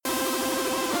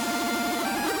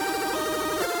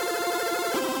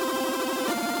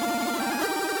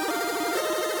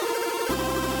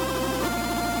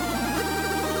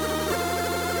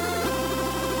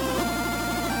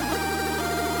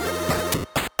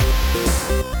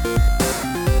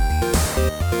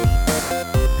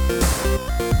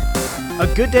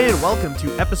A good day and welcome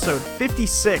to episode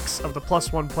 56 of the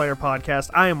Plus One Player podcast.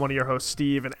 I am one of your hosts,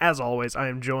 Steve, and as always, I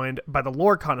am joined by the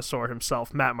lore connoisseur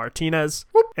himself, Matt Martinez.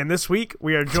 Whoop. And this week,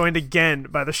 we are joined again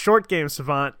by the short game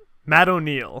savant, Matt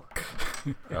O'Neill.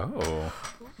 Oh.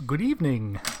 Good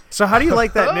evening. So how do you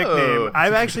like that nickname?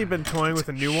 I've actually been toying with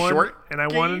a new one, Short and I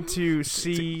wanted to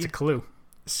see It's a clue.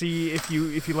 if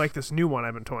you like this new one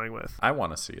I've been toying with. I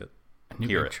want to see it.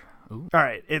 Hear it. Ooh. All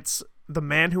right, it's the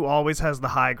man who always has the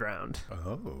high ground.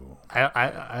 Oh.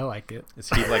 I like it. Is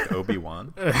he like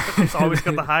Obi-Wan? It's always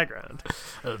got the high ground.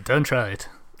 Don't try it.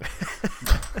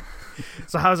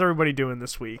 So how's everybody doing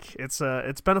this week? It's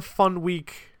been a fun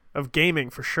week of gaming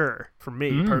for sure, for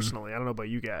me personally. I don't know about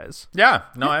you guys. Yeah.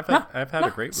 No, I've had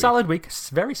a great week. Solid week.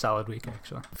 Very solid week,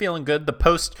 actually. Feeling good.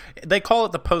 They call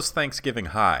it the post-Thanksgiving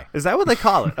high. Is that what they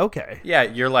call it? Okay. Yeah,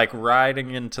 you're like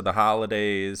riding into the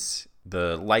holidays.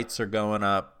 The lights are going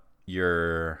up.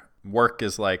 Your work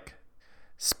is like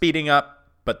speeding up,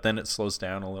 but then it slows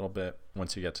down a little bit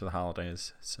once you get to the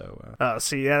holidays. So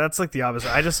that's like the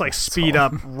opposite. I just like speed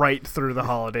up right through the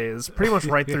holidays, pretty much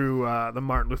right through the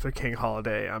Martin Luther King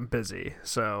holiday. I'm busy,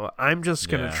 so I'm just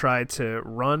gonna try to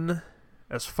run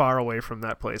as far away from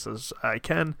that place as I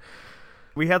can.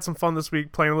 We had some fun this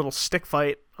week playing a little stick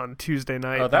fight on Tuesday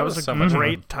night. Oh, that was a so much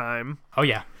great fun. time. Oh,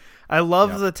 yeah. I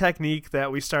love the technique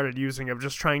that we started using of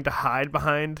just trying to hide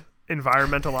behind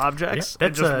environmental objects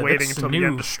and just waiting until the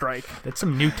end to strike. That's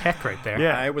some new tech right there.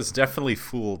 Yeah. I was definitely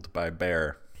fooled by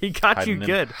Bear. He got you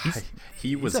good.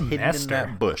 He was a hidden master. in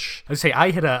that bush. I would say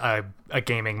I hit a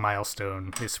gaming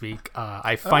milestone this week.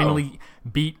 I finally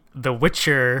beat The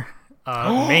Witcher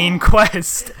main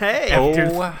quest. Hey.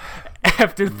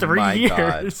 After 3 my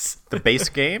years. God. The base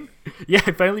game? Yeah,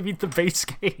 I finally beat the base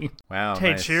game. Wow.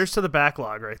 Hey, nice. cheers to the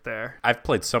backlog right there. I've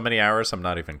played so many hours, I'm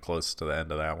not even close to the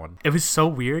end of that one. It was so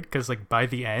weird because like by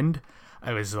the end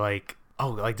I was like, oh,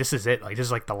 like this is it, like this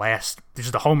is like this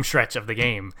is the home stretch of the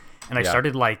game, and I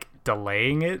started like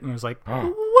delaying it, and I was like,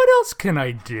 what else can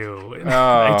I do? And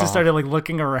I just started like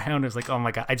looking around. I was like, oh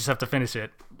my god, I just have to finish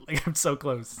it. Like I'm so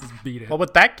close to beat it. Well,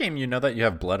 with that game, you know that you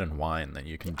have blood and wine that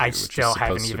you can do, I which still is supposed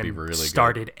haven't to be even really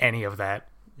started any of that.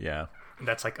 good. Yeah.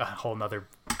 That's like a whole nother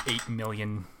 8.5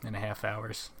 million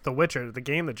hours. The Witcher, the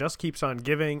game that just keeps on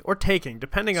giving or taking,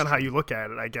 depending on how you look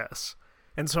at it, I guess.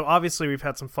 And so obviously we've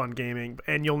had some fun gaming,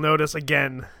 and you'll notice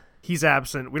again, he's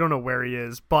absent. We don't know where he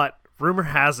is, but rumor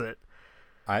has it,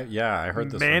 I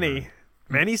heard this. rumor.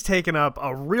 Manny's taken up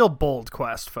a real bold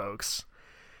quest, folks.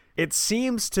 It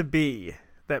seems to be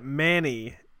that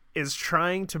Manny is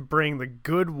trying to bring the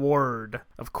good word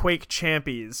of Quake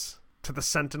Champions to the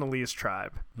Sentinelese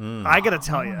tribe. I gotta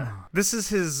tell you, this is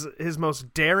his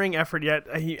most daring effort yet.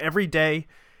 Every day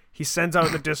he sends out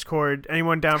in the Discord,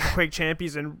 anyone down for Quake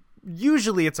Champions, and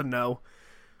usually it's a no.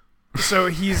 So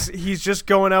he's just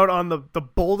going out on the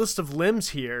boldest of limbs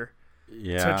here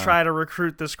to try to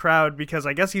recruit this crowd, because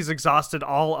I guess he's exhausted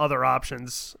all other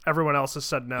options. Everyone else has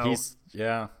said no. He's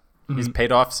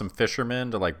paid off some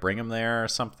fishermen to like bring him there or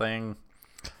something.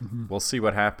 We'll see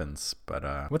what happens,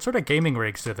 but What sort of gaming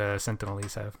rigs do the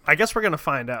Sentinelese have? I guess we're gonna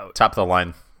find out. top of the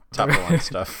line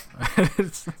stuff.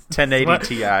 1080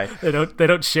 Ti. They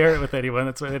don't share it with anyone.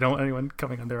 That's why they don't want anyone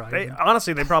coming on their island.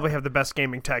 Honestly, they probably have the best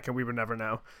gaming tech, and we would never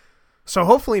know. So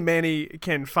hopefully Manny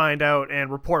can find out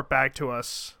and report back to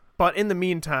us. But in the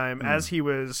meantime, as he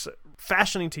was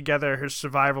fashioning together his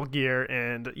survival gear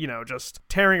and, just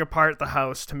tearing apart the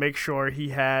house to make sure he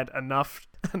had enough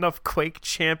Quake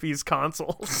Champions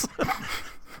consoles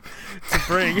to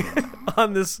bring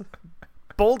on this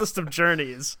boldest of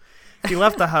journeys, he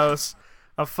left the house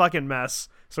a fucking mess.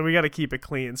 So we got to keep it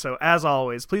clean. So as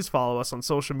always, please follow us on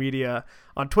social media.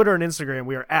 On Twitter and Instagram,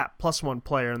 we are at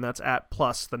 +1player, and that's at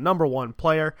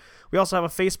 +1player. We also have a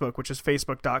Facebook, which is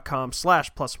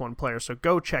facebook.com/+1player. So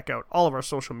go check out all of our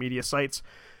social media sites.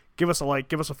 Give us a like,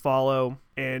 give us a follow,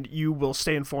 and you will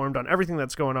stay informed on everything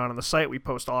that's going on the site. We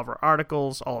post all of our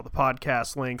articles, all of the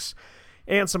podcast links,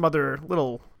 and some other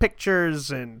little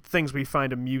pictures and things we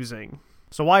find amusing.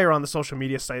 So while you're on the social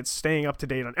media sites, staying up to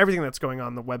date on everything that's going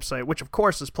on the website, which of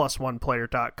course is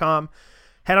 +1player.com,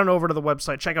 head on over to the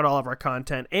website, check out all of our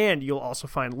content, and you'll also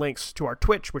find links to our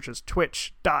Twitch, which is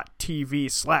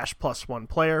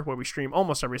twitch.tv/+1player, where we stream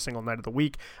almost every single night of the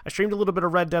week. I streamed a little bit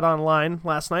of Red Dead Online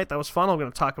last night. That was fun. I'm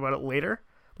going to talk about it later.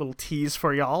 Little tease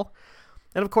for y'all.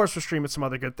 And of course, we're streaming some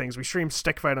other good things. We streamed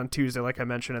Stick Fight on Tuesday, like I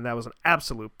mentioned, and that was an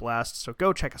absolute blast. So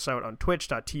go check us out on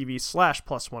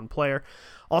twitch.tv/+1player.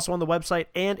 Also on the website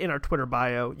and in our Twitter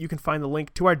bio, you can find the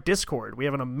link to our Discord. We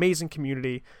have an amazing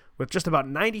community with just about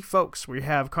 90 folks. We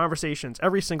have conversations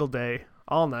every single day,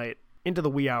 all night, into the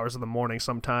wee hours of the morning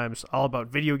sometimes, all about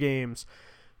video games,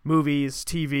 movies,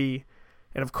 TV,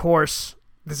 and of course,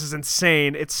 this is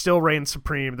insane, it still reigns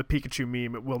supreme, the Pikachu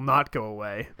meme. It will not go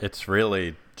away. It's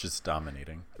really just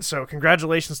dominating. So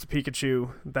congratulations to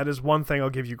Pikachu. That is one thing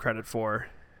I'll give you credit for,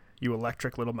 you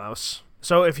electric little mouse.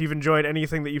 So if you've enjoyed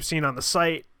anything that you've seen on the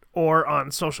site or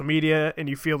on social media and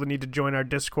you feel the need to join our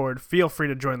Discord, feel free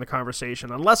to join the conversation,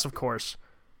 unless, of course,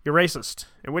 you're racist,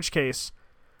 in which case,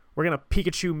 we're going to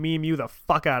Pikachu meme you the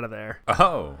fuck out of there.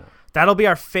 Oh. That'll be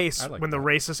our face like when the that.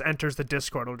 racist enters the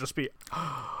Discord. It'll just be...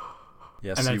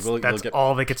 Yes, And that's get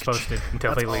all that gets posted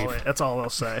until they leave. That's all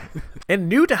they'll say. And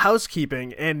new to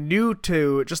housekeeping and new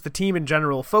to just the team in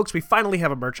general, folks, we finally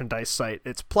have a merchandise site.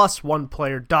 It's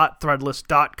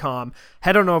plusoneplayer.threadless.com.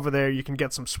 Head on over there. You can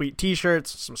get some sweet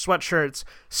t-shirts, some sweatshirts,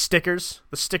 stickers.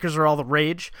 The stickers are all the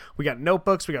rage. We got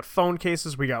notebooks, we got phone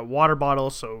cases, we got water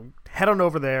bottles. So head on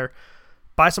over there.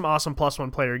 Buy some awesome Plus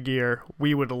One Player gear.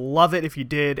 We would love it if you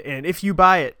did. And if you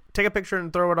buy it, take a picture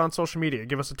and throw it on social media.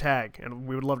 Give us a tag, and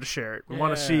we would love to share it. We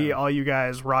want to see all you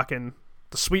guys rocking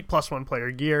the sweet Plus One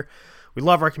Player gear. We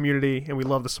love our community, and we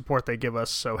love the support they give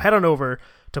us. So head on over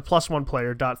to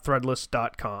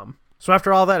plusoneplayer.threadless.com. So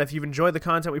after all that, if you've enjoyed the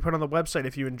content we put on the website,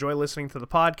 if you enjoy listening to the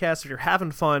podcast, if you're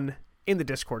having fun in the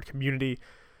Discord community,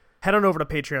 head on over to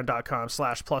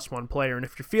patreon.com/plusoneplayer, and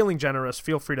if you're feeling generous,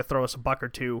 feel free to throw us a buck or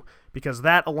two, because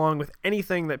that, along with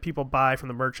anything that people buy from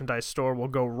the merchandise store, will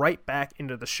go right back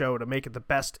into the show to make it the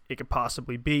best it could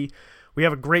possibly be. We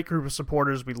have a great group of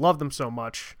supporters. We love them so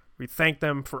much. We thank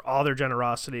them for all their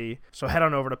generosity, so head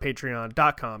on over to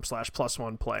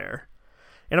patreon.com/plusoneplayer.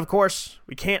 And of course,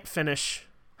 we can't finish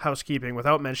housekeeping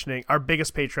without mentioning our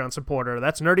biggest Patreon supporter.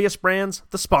 That's Nerdiest Brands,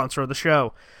 the sponsor of the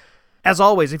show. As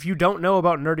always, if you don't know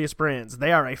about Nerdiest Brands,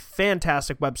 they are a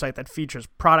fantastic website that features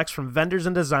products from vendors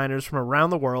and designers from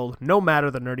around the world, no matter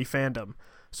the nerdy fandom.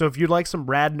 So if you'd like some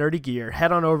rad nerdy gear,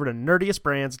 head on over to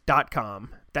nerdiestbrands.com.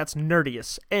 That's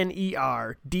Nerdious,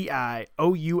 Nerdious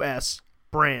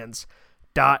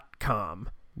brands.com.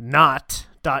 Not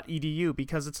 .edu,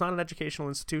 because it's not an educational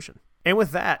institution. And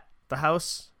with that, the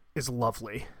house is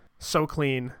lovely. So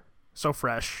clean, so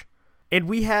fresh. And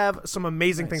we have some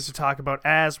amazing things to talk about,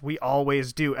 as we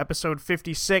always do. Episode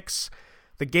 56,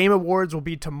 the Game Awards will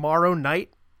be tomorrow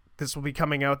night. This will be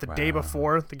coming out the day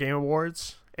before the Game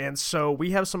Awards. And so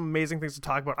we have some amazing things to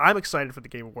talk about. I'm excited for the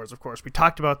Game Awards, of course. We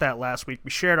talked about that last week.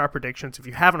 We shared our predictions. If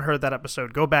you haven't heard that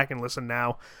episode, go back and listen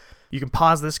now. You can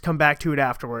pause this, come back to it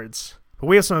afterwards. But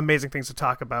we have some amazing things to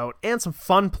talk about and some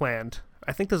fun planned.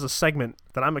 I think there's a segment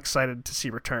that I'm excited to see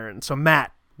return. So,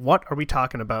 Matt, what are we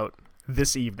talking about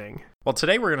this evening? Well,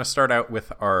 today we're going to start out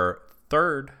with our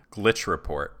third glitch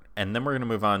report, and then we're going to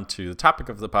move on to the topic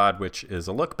of the pod, which is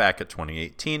a look back at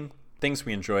 2018, things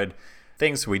we enjoyed,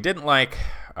 things we didn't like,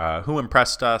 who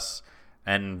impressed us,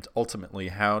 and ultimately,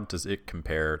 how does it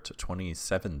compare to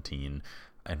 2017,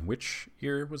 and which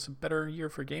year was a better year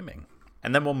for gaming?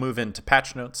 And then we'll move into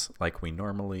patch notes like we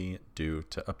normally do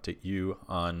to update you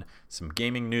on some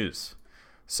gaming news.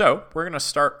 So we're going to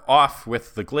start off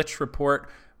with the glitch report,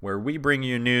 where we bring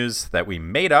you news that we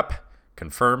made up,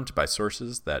 confirmed by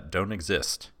sources that don't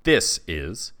exist. This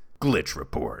is Glitch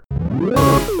Report.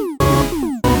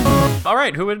 All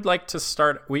right, who would like to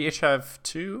start? We each have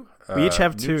two. We each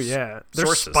have two, yeah. They're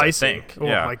sources, spicy. I think. Oh,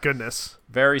 yeah. my goodness.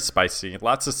 Very spicy.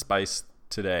 Lots of spice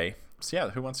today. So,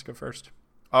 yeah, who wants to go first?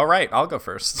 All right, I'll go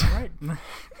first. All right.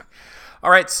 All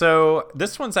right, so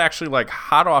this one's actually like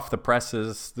hot off the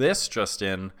presses. This just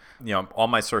in, all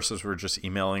my sources were just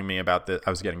emailing me about this.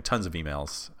 I was getting tons of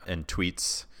emails and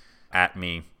tweets at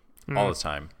me all the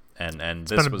time. And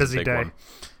this was a big one.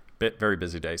 Very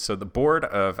busy day. So the board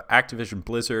of Activision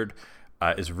Blizzard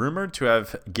is rumored to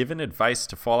have given advice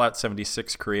to Fallout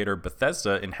 76 creator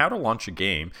Bethesda in how to launch a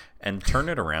game and turn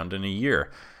it around in a year.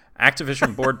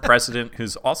 Activision board president,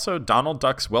 who's also Donald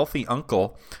Duck's wealthy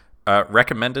uncle,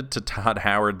 recommended to Todd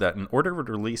Howard that in order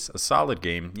to release a solid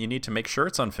game, you need to make sure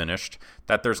it's unfinished,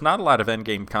 that there's not a lot of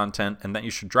endgame content, and that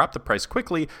you should drop the price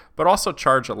quickly, but also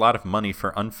charge a lot of money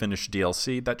for unfinished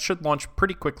DLC that should launch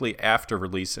pretty quickly after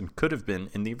release and could have been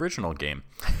in the original game.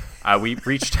 We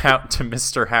reached out to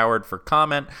Mr. Howard for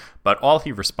comment, but all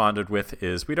he responded with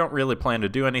is, "We don't really plan to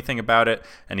do anything about it,"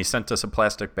 and he sent us a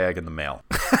plastic bag in the mail.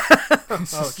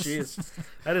 Oh, jeez.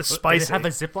 That is spicy. Did it have a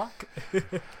Ziploc?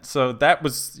 So that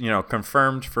was,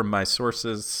 confirmed from my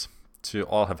sources to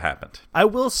all have happened. I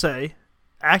will say,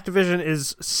 Activision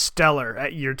is stellar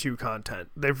at year 2 content.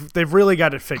 They've really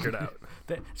got it figured out.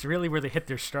 It's really where they hit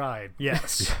their stride.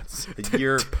 Yes. A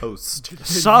year post.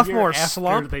 Sophomore Year after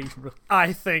slump? they-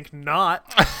 I think not.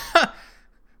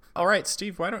 All right,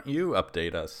 Steve, why don't you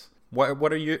update us?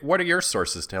 What are your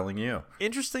sources telling you?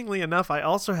 Interestingly enough, I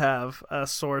also have a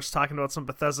source talking about some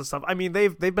Bethesda stuff. I mean,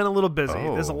 they've been a little busy.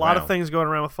 There's a lot of things going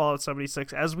around with Fallout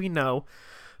 76, as we know.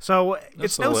 So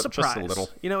it's no surprise. Just a little.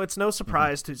 It's no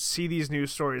surprise to see these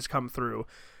news stories come through.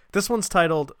 This one's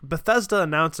titled, Bethesda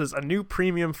announces a new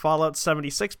premium Fallout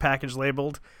 76 package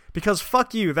labeled, because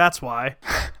fuck you, that's why.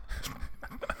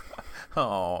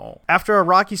 Oh. After a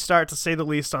rocky start, to say the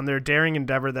least, on their daring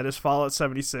endeavor that is Fallout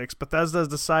 76, Bethesda has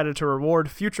decided to reward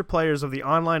future players of the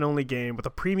online-only game with a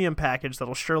premium package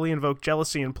that'll surely invoke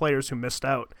jealousy in players who missed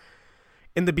out.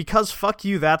 In the Because Fuck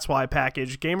You That's Why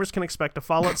package, gamers can expect a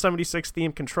Fallout 76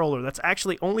 themed controller that's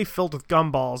actually only filled with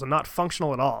gumballs and not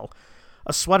functional at all,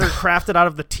 a sweater crafted out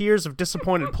of the tears of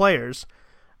disappointed players,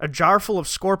 a jar full of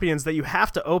scorpions that you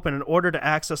have to open in order to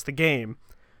access the game,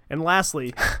 and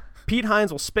lastly, Pete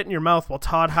Hines will spit in your mouth while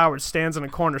Todd Howard stands in a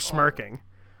corner smirking.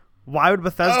 Why would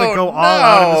Bethesda go all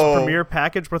out in this premier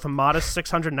package worth a modest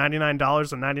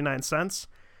 $699.99?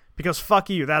 Because fuck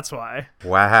you, that's why.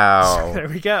 Wow. So there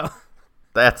we go.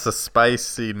 That's a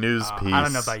spicy news piece. I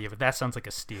don't know about you, but that sounds like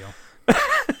a steal.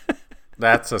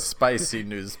 That's a spicy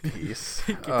news piece.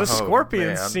 The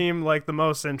scorpions seem like the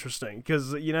most interesting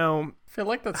because, I feel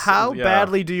like that's how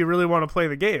badly do you really want to play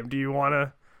the game? Do you want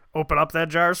to open up that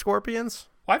jar of scorpions?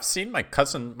 Well, I've seen my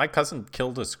cousin. My cousin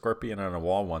killed a scorpion on a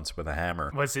wall once with a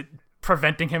hammer. Was it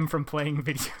preventing him from playing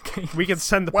video games? We can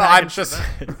send the package. I'm just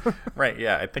right.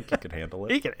 Yeah, I think he could handle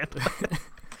it. He can handle it.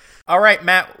 All right,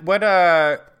 Matt. What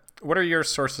are your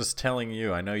sources telling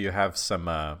you? I know you have some.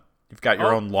 You've got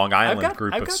your own Long Island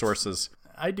group of sources.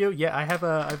 I do. Yeah, I have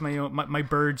my own. My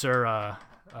birds are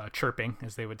chirping,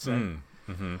 as they would say.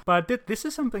 Mm-hmm. But this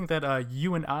is something that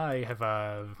you and I have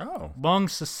long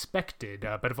suspected,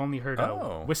 but have only heard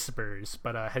whispers,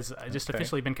 but has just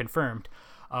officially been confirmed.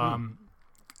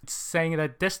 It's saying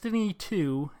that Destiny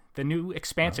 2, the new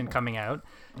expansion coming out,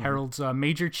 heralds a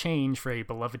major change for a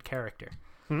beloved character.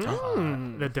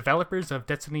 The developers of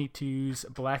Destiny 2's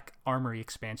Black Armory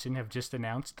expansion have just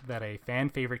announced that a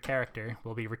fan-favorite character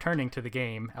will be returning to the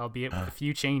game, albeit with a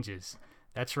few changes.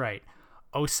 That's right.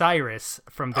 Osiris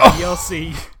from the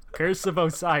DLC Curse of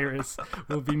Osiris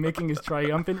will be making his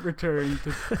triumphant return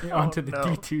onto the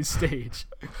D2 stage.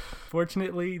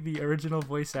 Fortunately, the original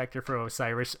voice actor for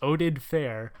Osiris, Oded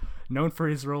Fair, known for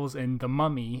his roles in The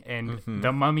Mummy and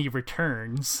The Mummy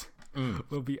Returns,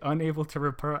 will be unable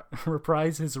to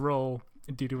reprise his role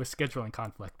due to a scheduling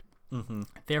conflict.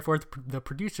 Therefore, the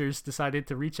producers decided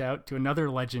to reach out to another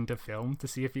legend of film to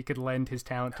see if he could lend his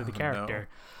talent to the character.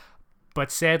 No. But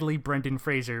sadly, Brendan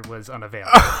Fraser was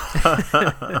unavailable.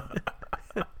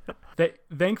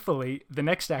 Thankfully, the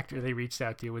next actor they reached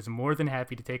out to was more than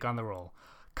happy to take on the role.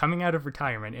 Coming out of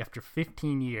retirement after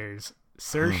 15 years,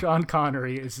 Sir Sean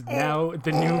Connery is now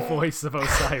the new voice of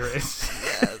Osiris.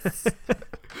 Yes.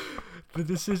 The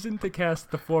decision to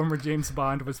cast the former James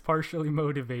Bond was partially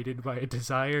motivated by a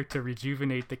desire to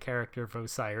rejuvenate the character of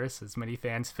Osiris, as many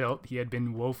fans felt he had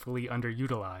been woefully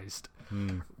underutilized.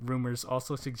 Rumors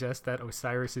also suggest that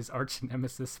Osiris's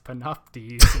arch-nemesis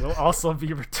Panoptes will also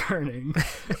be returning,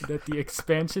 that the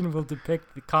expansion will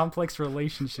depict the complex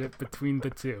relationship between the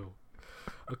two.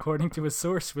 According to a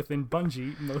source within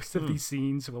Bungie, most of these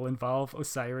scenes will involve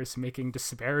Osiris making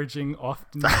disparaging,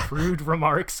 often crude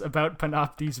remarks about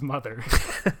Panoptes' mother.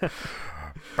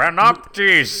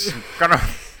 Panoptes, gonna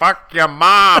fuck your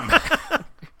mom.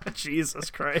 Jesus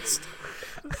Christ.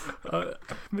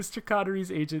 Mr. Connery's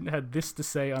agent had this to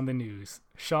say on the news.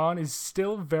 Sean is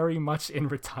still very much in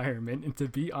retirement, and to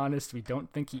be honest, we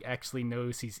don't think he actually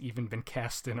knows he's even been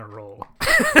cast in a role.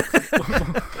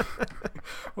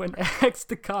 When asked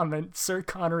to comment, Sir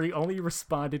Connery only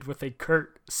responded with a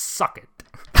curt, "Suck it."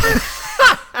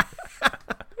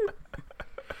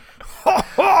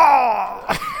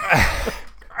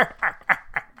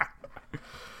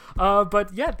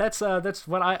 But yeah, that's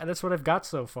what I've got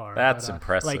so far. That's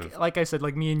impressive. Like I said,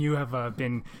 like me and you have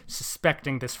been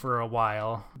suspecting this for a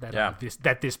while that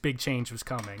this big change was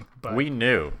coming. But we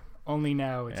knew. Only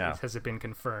now has it been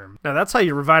confirmed. Now that's how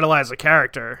you revitalize a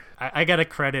character. I gotta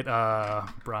credit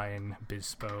Brian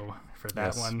Bispo for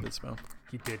that one. Bispo.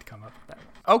 He did come up with that one.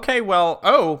 Okay,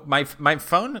 well, my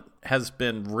phone has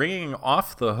been ringing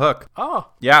off the hook. Oh.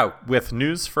 Yeah, with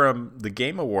news from the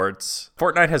Game Awards.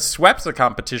 Fortnite has swept the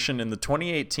competition in the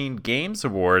 2018 Games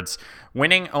Awards,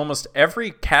 winning almost every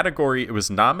category it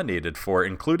was nominated for,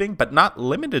 including, but not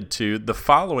limited to, the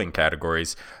following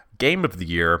categories: Game of the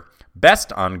Year,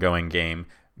 Best Ongoing Game,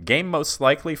 Game most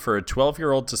likely for a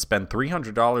 12-year-old to spend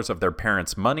 $300 of their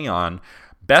parents' money on,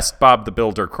 Best Bob the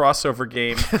Builder crossover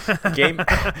game,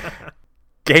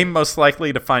 Game most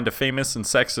likely to find a famous and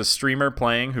sexist streamer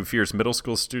playing who fears middle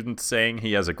school students saying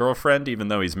he has a girlfriend even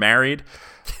though he's married.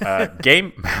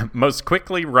 Game most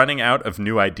quickly running out of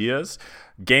new ideas.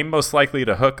 Game most likely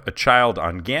to hook a child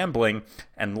on gambling.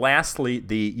 And lastly,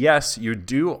 the Yes, You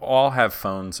Do All Have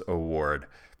Phones award.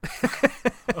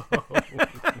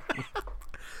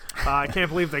 I can't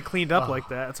believe they cleaned up like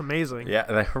that. It's amazing. Yeah,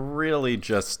 they really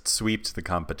just sweeped the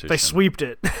competition. They sweeped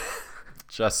it.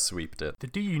 Just sweeped it. The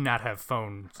Do You Not Have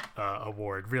Phones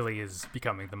award really is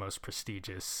becoming the most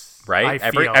prestigious. Right?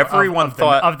 I feel, Everyone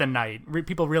thought of the night.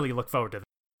 People really look forward to that.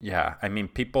 Yeah, I mean,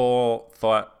 people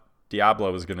thought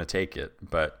Diablo was going to take it,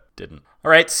 but didn't.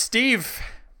 All right, Steve,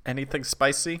 anything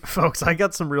spicy? Folks, I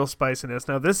got some real spiciness.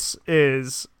 Now, this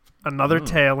is another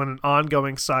tale in an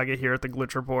ongoing saga here at the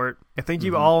Glitch Report. I think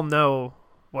you all know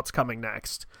what's coming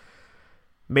next.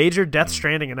 Major Death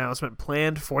Stranding announcement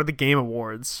planned for the Game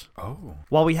Awards. Oh.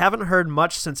 While we haven't heard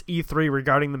much since E3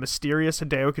 regarding the mysterious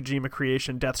Hideo Kojima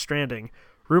creation Death Stranding,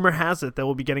 rumor has it that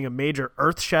we'll be getting a major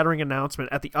earth-shattering announcement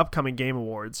at the upcoming Game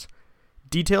Awards.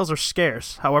 Details are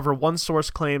scarce, however, one source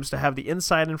claims to have the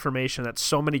inside information that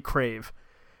so many crave.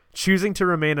 Choosing to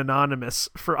remain anonymous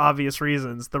for obvious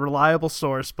reasons, the reliable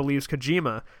source believes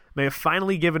Kojima may have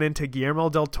finally given in to Guillermo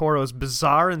del Toro's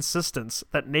bizarre insistence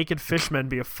that naked fishmen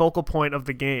be a focal point of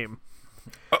the game.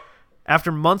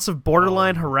 After months of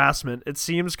borderline harassment, it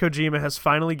seems Kojima has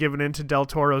finally given in to del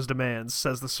Toro's demands,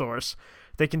 says the source.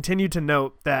 They continue to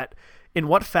note that in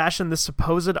what fashion this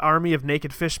supposed army of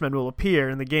naked fishmen will appear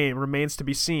in the game remains to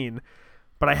be seen,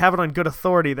 but I have it on good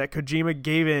authority that Kojima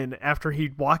gave in after he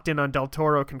walked in on Del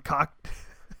Toro concocting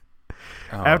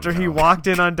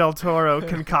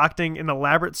an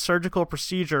elaborate surgical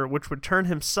procedure which would turn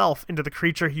himself into the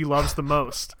creature he loves the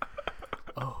most.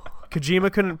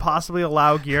 Kojima couldn't possibly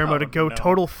allow Guillermo to go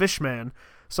total fishman,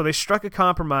 so they struck a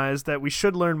compromise that we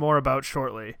should learn more about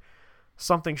shortly.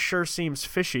 Something sure seems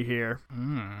fishy here.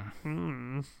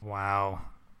 Wow.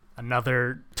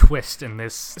 Another twist in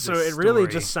this So it really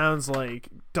just sounds like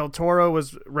Del Toro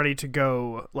was ready to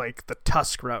go like the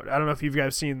Tusk route. I don't know if you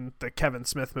guys seen the Kevin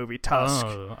Smith movie Tusk.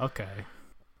 Oh, okay.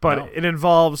 But it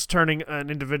involves turning an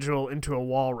individual into a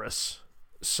walrus.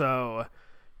 So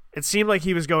it seemed like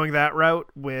he was going that route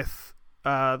with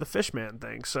the Fishman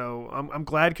thing. So I'm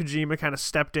glad Kojima kind of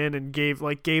stepped in and gave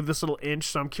this little inch.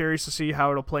 So I'm curious to see how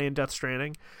it'll play in Death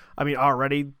Stranding. I mean,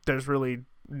 already there's really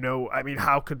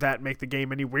how could that make the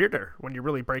game any weirder when you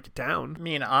really break it down? I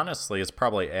mean, honestly, it's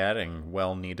probably adding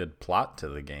well-needed plot to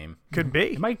the game. Could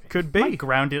be. It might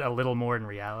ground it a little more in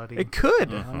reality. It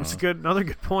could. It's another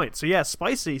good point. So yeah,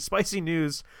 spicy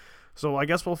news. So I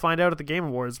guess we'll find out at the Game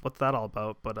Awards what's that all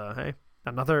about. But hey,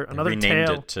 another renamed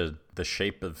tale. It to The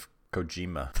Shape of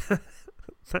Kojima.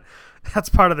 That's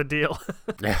part of the deal.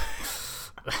 Yeah.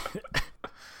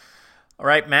 All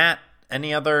right, Matt.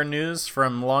 Any other news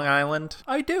from Long Island?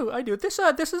 I do. This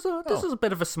is a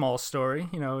bit of a small story.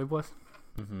 You know, it was.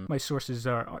 My sources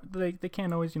they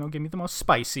can't always give me the most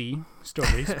spicy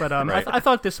stories, but Right. I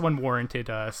thought this one warranted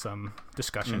some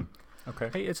discussion.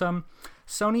 Okay. Hey, it's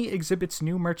Sony exhibits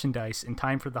new merchandise in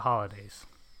time for the holidays.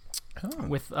 Oh.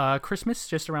 With Christmas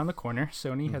just around the corner,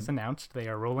 Sony has announced they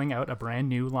are rolling out a brand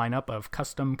new lineup of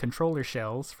custom controller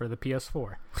shells for the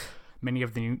PS4. Many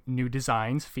of the new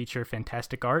designs feature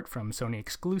fantastic art from Sony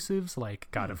exclusives like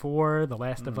God of War, The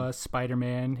Last of Us,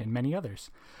 Spider-Man, and many others.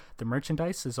 The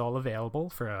merchandise is all available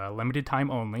for a limited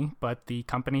time only, but the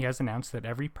company has announced that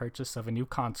every purchase of a new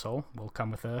console will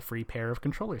come with a free pair of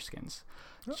controller skins.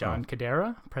 John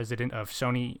Cadera, president of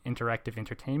Sony Interactive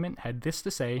Entertainment, had this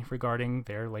to say regarding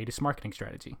their latest marketing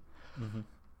strategy.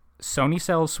 Sony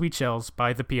sells sweet shells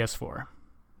by the PS4.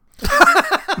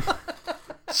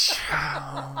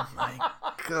 Oh my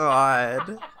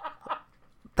god.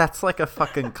 That's like a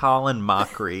fucking Colin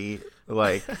Mockery.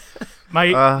 Like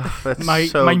My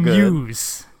so good.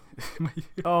 muse.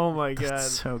 Oh my god.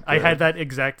 That's so good. I had that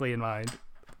exactly in mind.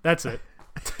 That's it.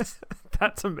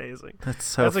 That's amazing. That's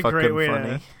so That's a fucking great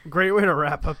funny. way to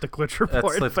wrap up the Glitch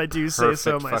Report, That's if I do say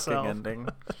so perfect myself. fucking ending.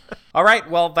 All right,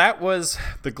 well, that was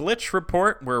the Glitch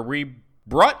Report, where we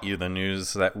brought you the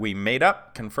news that we made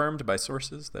up, confirmed by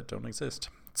sources that don't exist.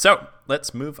 So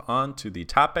let's move on to the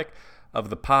topic of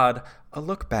the pod, a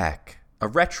look back, a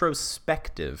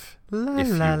retrospective, if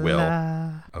you will,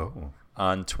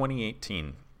 on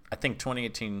 2018. I think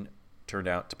 2018 turned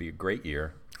out to be a great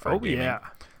year for gaming. Yeah.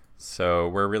 So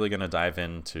we're really going to dive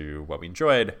into what we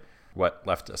enjoyed, what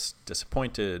left us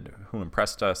disappointed, who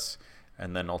impressed us,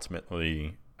 and then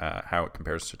ultimately how it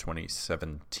compares to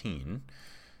 2017.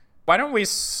 Why don't we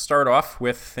start off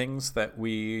with things that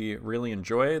we really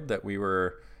enjoyed, that we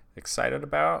were excited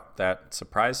about, that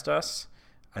surprised us?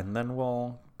 and then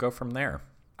we'll go from there.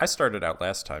 I started out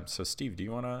last time, so Steve, do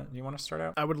you wanna start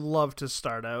out? I would love to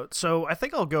start out. So I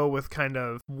think I'll go with kind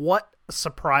of what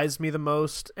surprised me the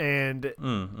most, and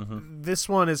this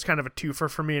one is kind of a twofer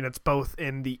for me, and it's both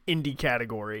in the indie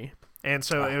category. And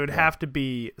so it would have to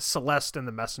be Celeste and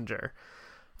the Messenger,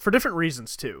 for different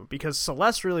reasons too. Because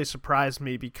Celeste really surprised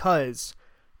me because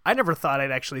I never thought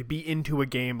I'd actually be into a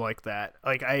game like that.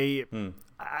 Like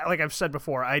like I've said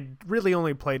before, I really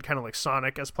only played kind of like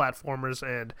Sonic as platformers,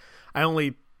 and I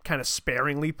only kind of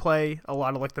sparingly play a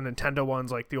lot of like the Nintendo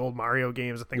ones, like the old Mario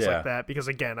games and things like that, because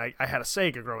again, I had a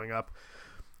Sega growing up.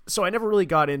 So I never really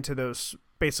got into those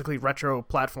basically retro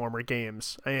platformer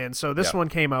games. And so this one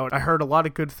came out. I heard a lot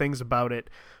of good things about it,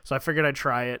 so I figured I'd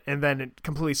try it, and then it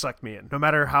completely sucked me in. No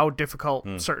matter how difficult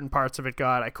certain parts of it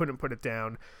got, I couldn't put it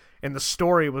down. And the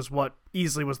story was what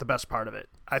easily was the best part of it.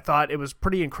 I thought it was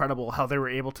pretty incredible how they were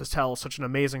able to tell such an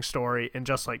amazing story in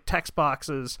just like text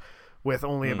boxes with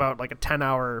only about like a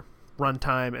 10-hour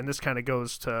runtime. And this kind of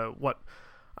goes to what,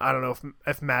 I don't know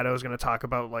if Matto is going to talk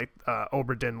about like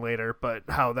Oberdin later, but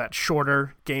how that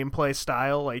shorter gameplay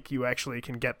style, like you actually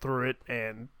can get through it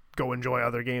and go enjoy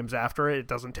other games after it. It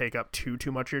doesn't take up too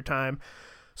much of your time.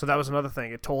 So that was another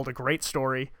thing. It told a great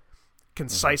story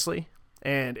concisely,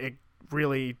 and it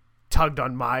really tugged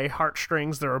on my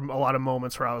heartstrings. There were a lot of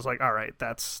moments where I was like, all right,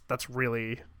 that's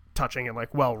really touching and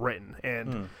like well written,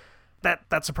 and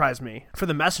that surprised me. For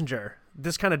the Messenger,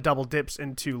 this kind of double dips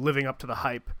into living up to the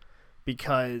hype,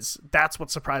 because that's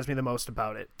what surprised me the most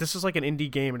about it. This is like an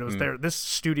indie game, and it was this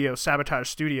studio, Sabotage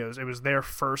Studios, it was their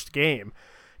first game,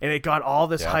 and it got all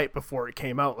this hype before it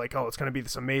came out, like, oh, it's going to be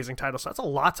this amazing title. So that's a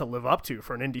lot to live up to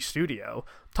for an indie studio.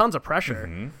 Tons of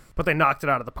pressure, but they knocked it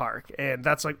out of the park. And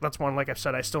that's one, like I've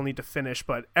said, I still need to finish,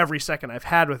 but every second I've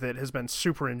had with it has been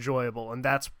super enjoyable. And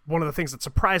that's one of the things that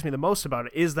surprised me the most about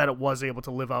it, is that it was able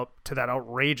to live up to that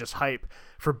outrageous hype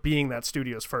for being that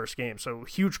studio's first game. So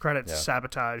huge credit to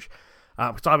Sabotage.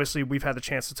 Because obviously we've had the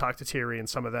chance to talk to Thierry and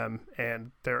some of them,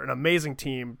 and they're an amazing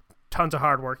team, tons of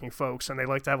hardworking folks, and they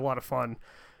like to have a lot of fun.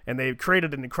 And they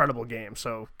created an incredible game,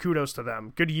 so kudos to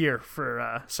them. Good year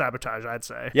for Sabotage, I'd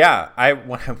say. Yeah,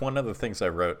 one of the things I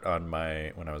wrote on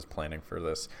when I was planning for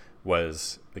this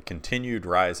was the continued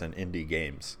rise in indie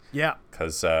games. Yeah,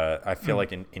 because I feel like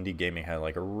indie gaming had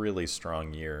like a really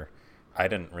strong year. I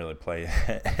didn't really play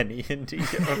any indie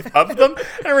of them.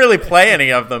 I didn't really play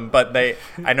any of them, but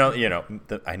I know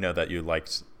that you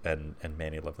liked and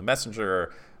Manny loved The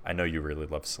Messenger. I know you really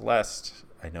love Celeste.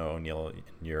 I know, O'Neill, in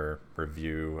your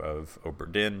review of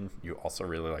Oberdin, you also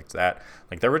really liked that.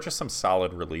 Like, there were just some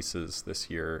solid releases this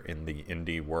year in the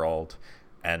indie world,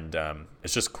 and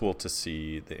it's just cool to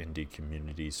see the indie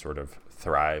community sort of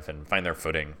thrive and find their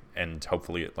footing, and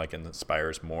hopefully it like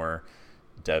inspires more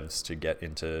devs to get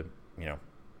into,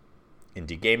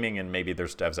 indie gaming. And maybe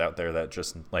there's devs out there that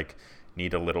just like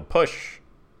need a little push,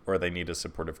 or they need a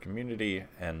supportive community,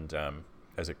 and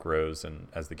as it grows and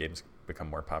as the games become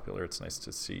more popular, it's nice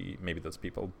to see maybe those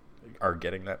people are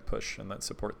getting that push and that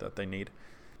support that they need.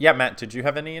 Yeah, Matt, did you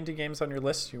have any indie games on your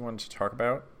list you wanted to talk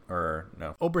about, or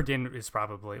no? Oberdin is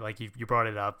probably, like you brought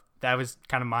it up, that was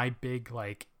kind of my big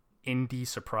like indie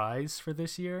surprise for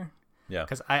this year. Yeah,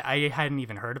 because I hadn't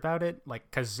even heard about it, like,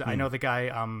 because I know the guy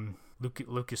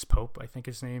Lucas Pope, I think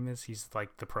his name is. He's like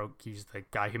he's the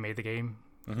guy who made the game.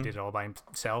 He did it all by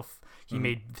himself. He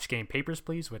made this game Papers,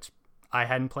 Please, which I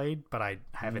hadn't played, but I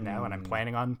have it now, and I'm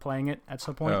planning on playing it at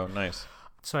some point. Oh, nice.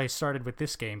 So I started with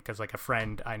this game because like a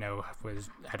friend I know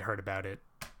had heard about it.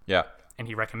 Yeah. And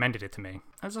he recommended it to me.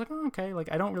 I was like, oh, okay.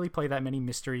 Like, I don't really play that many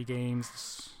mystery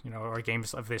games, or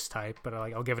games of this type, but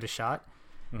I'll give it a shot.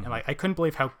 And like, I couldn't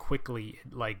believe how quickly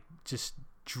it like just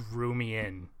drew me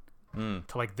in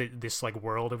to like this like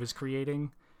world it was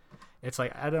creating. It's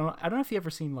like, I don't know if you ever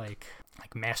seen like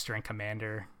Master and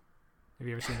Commander. Have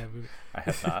you ever seen that movie? I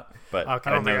have not, but okay.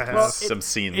 I know some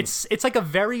scenes. It's like a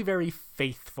very, very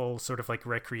faithful sort of like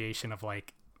recreation of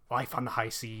like life on the high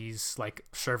seas, like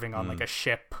serving on like a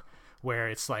ship, where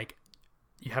it's like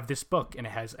you have this book and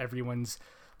it has everyone's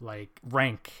like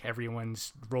rank,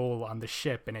 everyone's role on the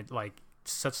ship, and it like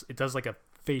it does like a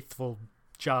faithful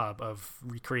job of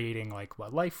recreating like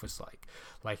what life was like.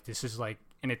 Like, this is like,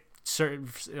 and it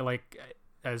serves like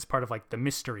as part of like the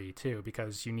mystery too,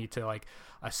 because you need to like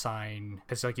assign,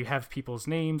 because like you have people's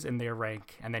names and their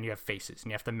rank, and then you have faces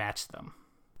and you have to match them.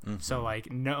 So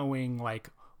like knowing like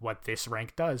what this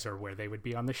rank does, or where they would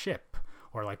be on the ship,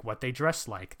 or like what they dress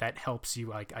like, that helps you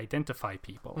like identify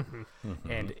people.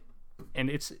 And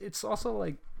it's also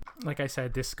like I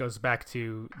said, this goes back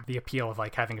to the appeal of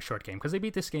like having a short game, because they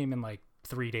beat this game in like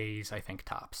 3 days, I think,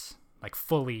 tops. Like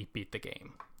fully beat the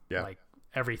game. Yeah. Like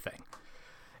everything.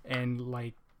 and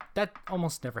like that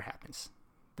almost never happens.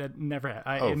 That never.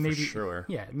 For sure.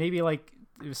 Yeah, maybe like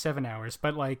it was 7 hours,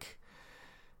 but like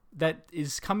that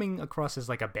is coming across as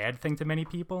like a bad thing to many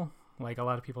people. Like a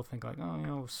lot of people think like,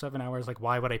 oh, 7 hours. Like,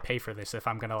 why would I pay for this if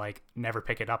I'm gonna like never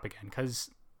pick it up again? Because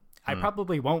I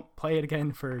probably won't play it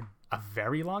again for a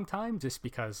very long time, just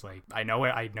because like I know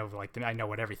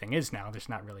what everything is now. There's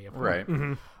not really a point. Right.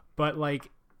 Mm-hmm. But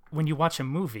like when you watch a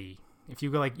movie, if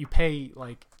you go like you pay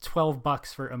like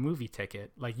 $12 for a movie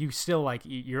ticket, like you still like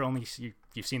you've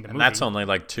seen the movie. And that's only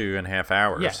like 2.5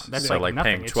 hours. Yeah, that's so like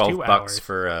paying nothing. It's $12 hours.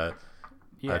 for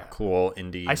a cool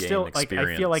indie I game still experience.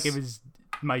 like I feel like it was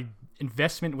my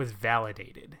investment was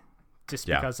validated, just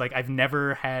because like I've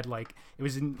never had like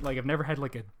I've never had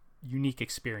like a unique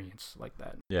experience like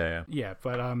that. Yeah.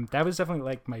 But that was definitely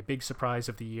like my big surprise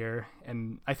of the year,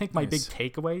 and I think my big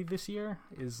takeaway this year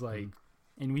is like,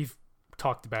 and we've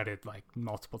talked about it like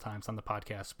multiple times on the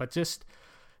podcast, but just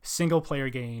single player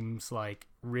games like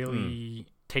really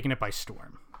taking it by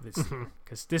storm this year,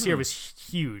 because this year was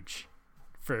huge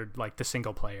for like the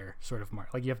single player sort of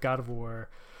mark. Like you have God of War,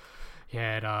 you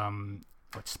had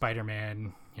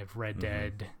Spider-Man, you have Red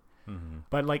Dead.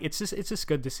 But like it's just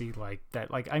good to see like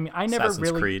that. Like I mean, I never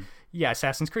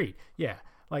Assassin's Creed. Yeah,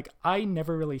 like I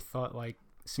never really thought like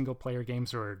single player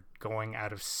games were going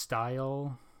out of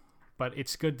style, but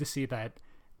it's good to see that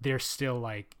they're still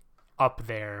like up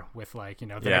there with like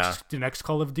the next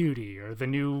Call of Duty or the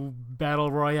new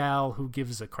Battle Royale. Who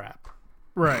gives a crap?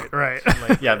 Right.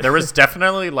 Like, there was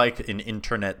definitely like an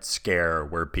internet scare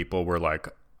where people were like,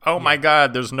 oh my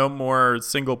God, there's no more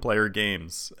single player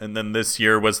games. And then this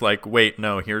year was like, wait,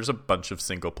 no, here's a bunch of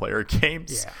single player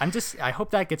games. Yeah, I hope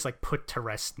that gets like put to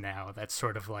rest now. That's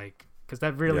sort of like, because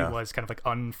that really was kind of like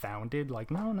unfounded.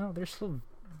 Like, no, they're still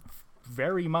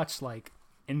very much like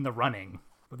in the running.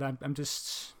 But I'm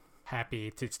just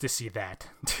happy to see that.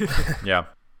 Yeah.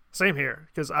 Same here,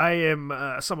 because I am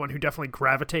someone who definitely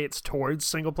gravitates towards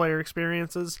single player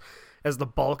experiences as the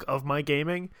bulk of my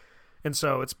gaming. And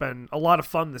so it's been a lot of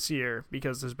fun this year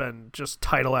because there's been just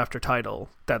title after title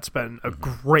that's been a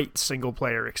great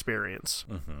single-player experience.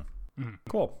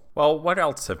 Cool. Well, what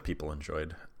else have people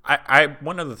enjoyed? I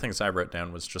one of the things I wrote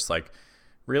down was just like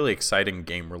really exciting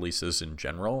game releases in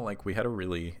general. Like we had a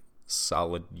really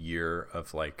solid year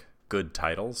of like good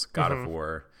titles. God of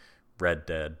War, Red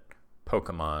Dead,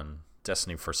 Pokemon,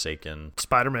 Destiny Forsaken,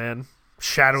 Spider-Man,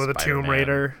 Shadow of the Tomb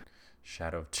Raider.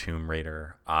 Shadow of Tomb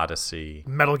Raider, Odyssey,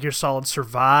 Metal Gear Solid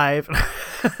Survive.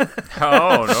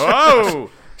 Oh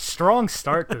no! Strong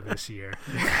start to this year.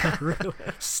 Really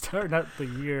starting out the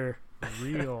year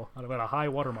real about a high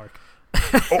watermark.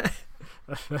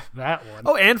 That one.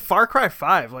 Oh, and Far Cry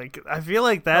 5. Like I feel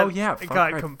like that got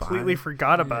Cry completely 5.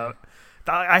 forgot about.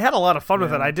 I had a lot of fun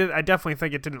with it. I definitely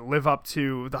think it didn't live up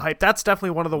to the hype. That's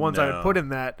definitely one of the ones I would put in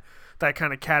that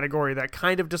kind of category that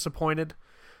kind of disappointed.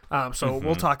 So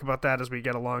we'll talk about that as we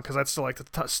get along, because I'd still like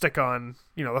to stick on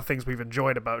the things we've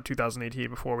enjoyed about 2018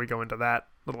 before we go into that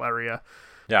little area.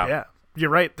 Yeah, you're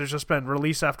right. There's just been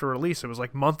release after release. It was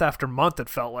like month after month. It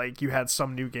felt like you had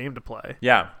some new game to play.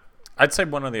 Yeah, I'd say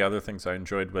one of the other things I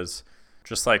enjoyed was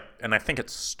just like, and I think it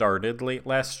started late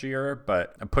last year,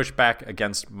 but a pushback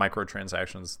against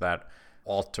microtransactions that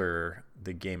alter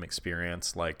the game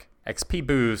experience, like XP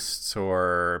boosts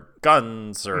or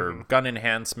guns or gun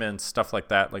enhancements, stuff like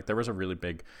that. Like there was a really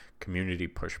big community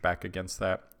pushback against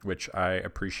that, which I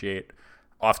appreciate.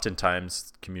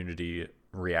 Oftentimes community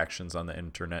reactions on the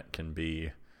internet can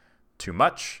be too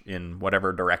much in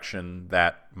whatever direction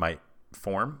that might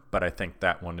form, but I think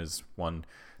that one is one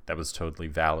that was totally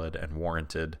valid and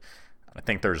warranted. I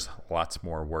think there's lots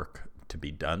more work to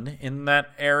be done in that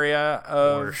area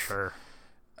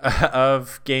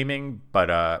of gaming, but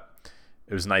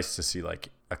it was nice to see like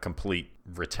a complete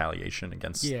retaliation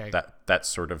against that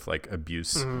sort of like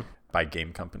abuse by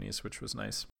game companies, which was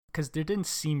nice. Because there didn't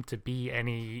seem to be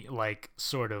any like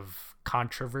sort of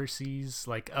controversies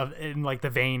like in like the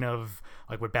vein of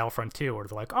like with Battlefront 2, where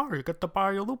they're like, oh, you get to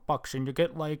buy a loot box and you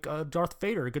get like Darth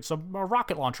Vader gets a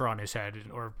rocket launcher on his head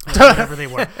or whatever they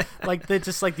were. Like they're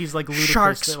just like these like ludicrous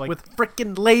sharks like, with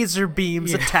freaking laser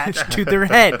beams attached to their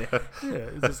head.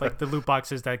 It's just like the loot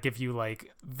boxes that give you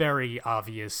like very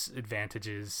obvious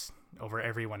advantages over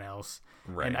everyone else.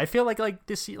 Right. And I feel like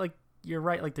this like you're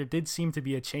right, like there did seem to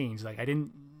be a change. Like I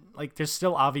didn't like there's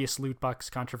still obvious loot box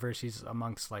controversies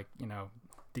amongst like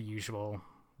the usual,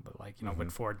 but like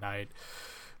with Fortnite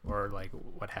or like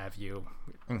what have you,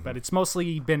 but it's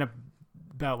mostly been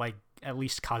about like at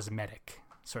least cosmetic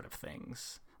sort of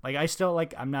things. Like I still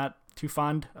like I'm not too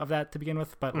fond of that to begin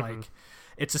with, but like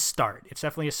it's a start. It's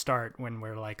definitely a start when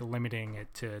we're like limiting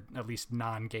it to at least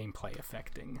non-gameplay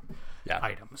affecting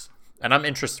items. And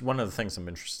one of the things I'm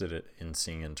interested in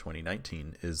seeing in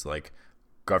 2019 is like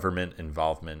government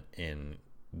involvement in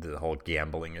the whole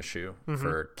gambling issue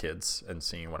for kids and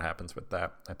seeing what happens with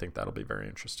that. I think that'll be very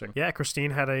interesting. Yeah,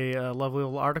 Christine had a lovely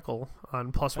little article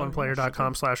on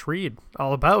plusoneplayer.com/read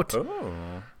all about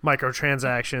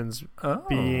microtransactions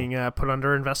being put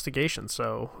under investigation.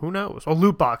 So who knows? Well,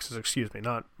 loot boxes, excuse me,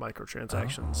 not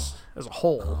microtransactions as a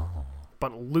whole,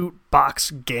 but loot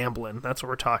box gambling. That's what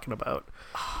we're talking about.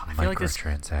 I feel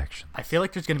microtransactions. I feel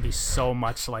like there's going to be so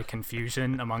much like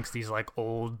confusion amongst these like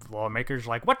old lawmakers.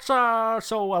 Like, what's a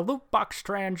loot box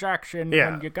transaction?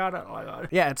 Yeah. And you gotta.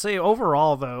 Yeah, I'd say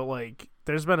overall though, like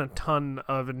there's been a ton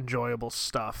of enjoyable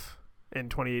stuff in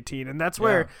 2018, and that's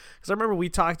where, because I remember we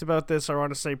talked about this, I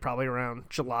want to say probably around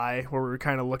July, where we were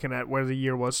kind of looking at where the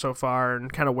year was so far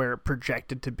and kind of where it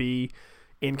projected to be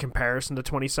in comparison to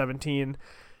 2017.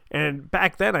 And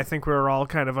back then, I think we were all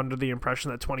kind of under the impression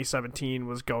that 2017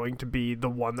 was going to be the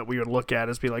one that we would look at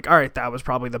as be like, all right, that was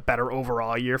probably the better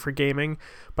overall year for gaming.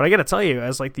 But I got to tell you,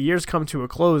 as like the years come to a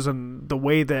close and the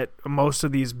way that most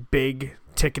of these big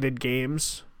ticketed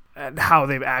games and how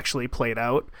they've actually played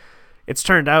out, it's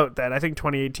turned out that I think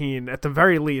 2018, at the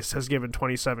very least, has given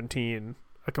 2017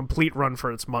 a complete run for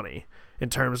its money in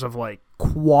terms of like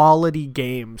quality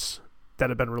games that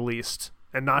have been released.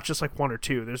 And not just like one or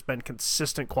two. There's been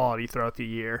consistent quality throughout the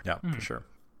year. Yeah, for sure.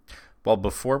 Well,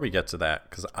 before we get to that,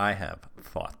 because I have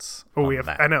thoughts.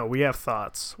 I know we have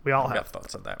thoughts. We all have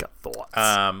thoughts on that. Got thoughts.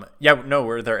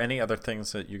 Were there any other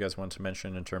things that you guys want to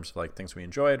mention in terms of like things we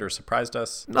enjoyed or surprised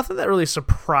us? Nothing that really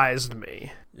surprised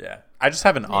me. Yeah, I just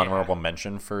have an honorable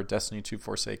mention for Destiny 2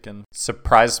 Forsaken.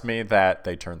 Surprised me that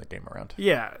they turned the game around.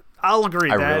 Yeah, I'll agree.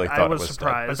 I was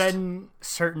surprised. But then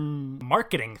certain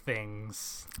marketing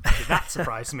things did not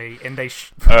surprise me, and they.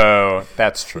 Oh,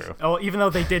 that's true. Oh, even though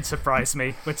they did surprise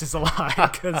me, which is a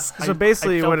lie. So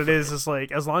basically, what it is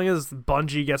like as long as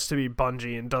Bungie gets to be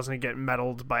Bungie and doesn't get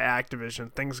meddled by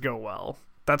Activision, things go well.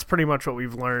 That's pretty much what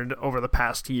we've learned over the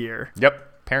past year.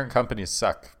 Yep. Parent companies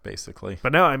suck, basically.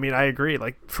 But no, I mean, I agree.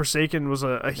 Like, Forsaken was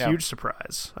a huge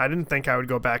surprise. I didn't think I would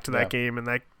go back to that game, and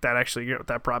that actually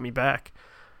that brought me back.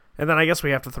 And then I guess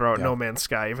we have to throw out No Man's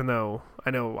Sky, even though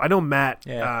I know Matt,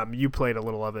 you played a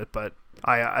little of it, but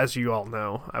as you all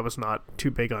know, I was not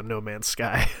too big on No Man's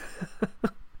Sky.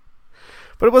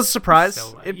 But it was a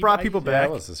surprise. It brought people back.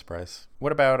 That was a surprise.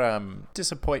 What about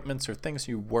disappointments or things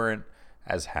you weren't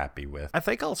as happy with? I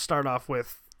think I'll start off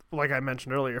with, like I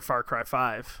mentioned earlier, Far Cry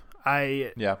 5.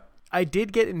 I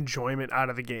did get enjoyment out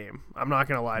of the game. I'm not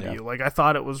going to lie to you. Like, I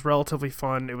thought it was relatively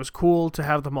fun. It was cool to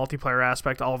have the multiplayer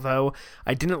aspect, although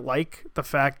I didn't like the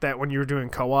fact that when you were doing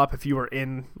co-op, if you were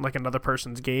in, like, another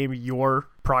person's game, your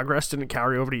progress didn't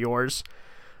carry over to yours.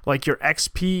 Like, your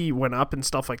XP went up and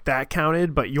stuff like that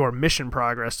counted, but your mission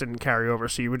progress didn't carry over,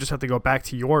 so you would just have to go back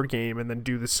to your game and then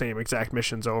do the same exact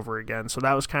missions over again. So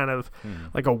that was kind of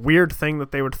like a weird thing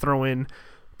that they would throw in.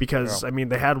 Because, I mean,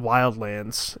 they had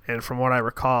Wildlands, and from what I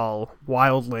recall,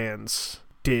 Wildlands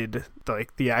did,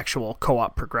 like, the actual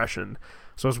co-op progression.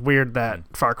 So it's weird that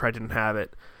Far Cry didn't have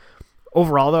it.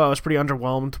 Overall, though, I was pretty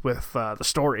underwhelmed with the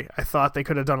story. I thought they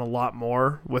could have done a lot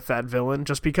more with that villain,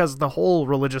 just because the whole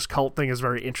religious cult thing is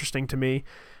very interesting to me.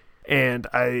 And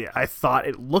I thought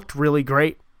it looked really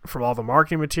great from all the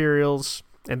marketing materials.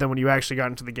 And then when you actually got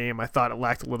into the game, I thought it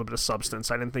lacked a little bit of substance.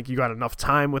 I didn't think you got enough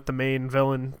time with the main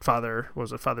villain, Father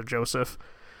Joseph.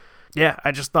 Yeah,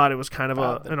 I just thought it was kind of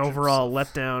an overall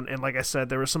letdown. And like I said,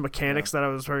 there were some mechanics that I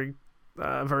was very,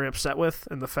 very upset with.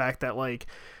 And the fact that, like,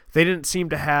 they didn't seem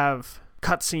to have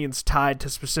cutscenes tied to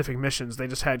specific missions. They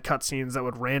just had cutscenes that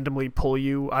would randomly pull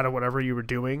you out of whatever you were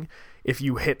doing if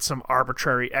you hit some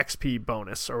arbitrary XP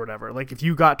bonus or whatever. Like, if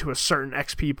you got to a certain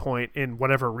XP point in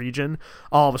whatever region,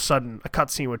 all of a sudden a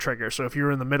cutscene would trigger. So if you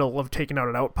were in the middle of taking out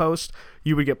an outpost,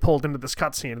 you would get pulled into this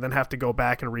cutscene and then have to go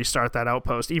back and restart that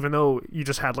outpost, even though you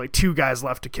just had like 2 guys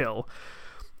left to kill.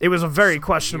 It was a very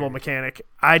questionable mechanic.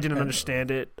 I didn't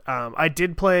understand it. I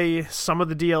did play some of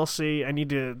the DLC. I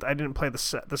didn't play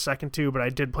the second 2, but I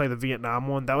did play the Vietnam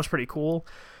one. That was pretty cool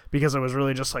because I was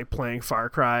really just like playing Far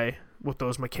Cry with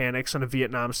those mechanics in a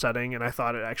Vietnam setting, and I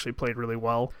thought it actually played really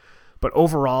well. But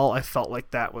overall, I felt like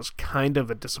that was kind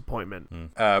of a disappointment.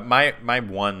 My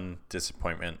one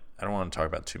disappointment, I don't want to talk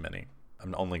about too many.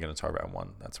 I'm only going to talk about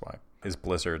one, that's why, is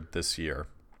Blizzard this year.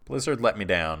 Blizzard let me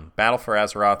down. Battle for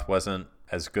Azeroth wasn't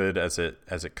as good as it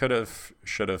could have,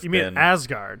 should have been. You mean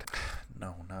Asgard?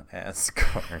 No, not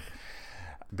Asgard.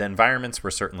 The environments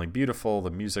were certainly beautiful.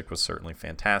 The music was certainly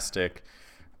fantastic.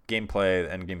 gameplay,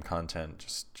 the end game content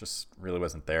just really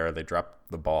wasn't there. They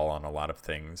dropped the ball on a lot of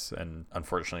things, and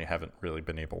unfortunately haven't really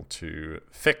been able to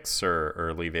fix or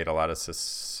alleviate a lot of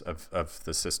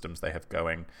the systems they have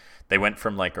going. They went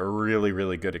from like a really,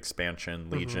 really good expansion,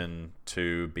 Legion,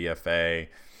 to BFA.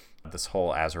 This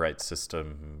whole Azerite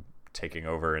system taking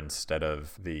over instead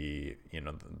of the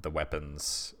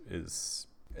weapons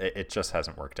it just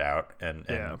hasn't worked out, and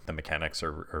the mechanics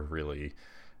are really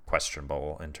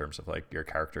questionable in terms of like your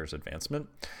character's advancement.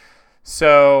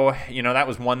 So that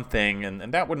was one thing,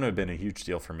 and that wouldn't have been a huge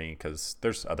deal for me because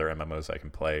there's other MMOs I can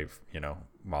play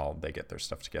while they get their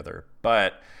stuff together.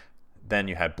 But then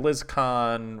you had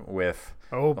BlizzCon with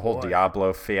the whole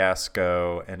Diablo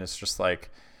fiasco, and it's just like,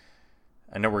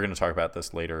 I know we're going to talk about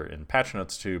this later in patch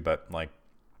notes too, but like,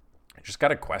 I just got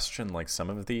to question like some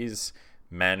of these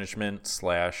management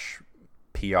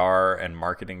 / PR and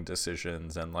marketing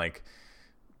decisions. And like,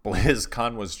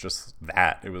 BlizzCon was just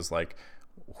that. It was like,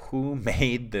 who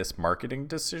made this marketing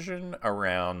decision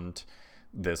around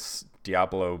this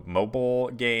Diablo mobile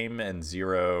game and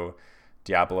Zero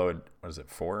Diablo,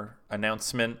 4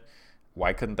 announcement?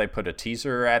 Why couldn't they put a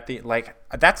teaser at the, like,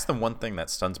 that's the one thing that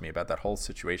stuns me about that whole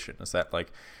situation, is that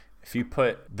like, if you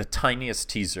put the tiniest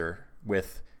teaser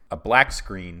with a black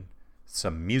screen,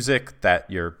 some music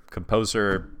that your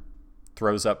composer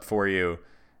throws up for you,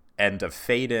 and a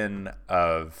fade in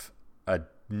of a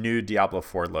new Diablo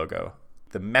 4 logo,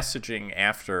 the messaging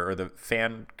after, or the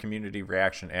fan community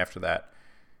reaction after that,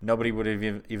 nobody would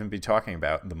even be talking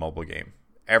about the mobile game.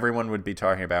 Everyone would be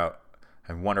talking about,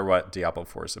 I wonder what Diablo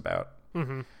 4 is about.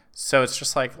 Mm-hmm. So it's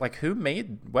just like who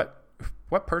made,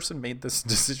 what person made this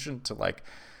decision to like,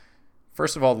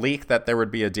 first of all, leak that there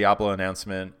would be a Diablo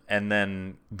announcement, and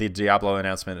then the Diablo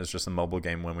announcement is just a mobile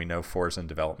game when we know 4 is in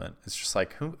development. It's just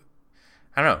like,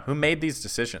 I don't know, who made these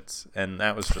decisions? And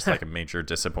that was just like a major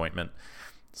disappointment.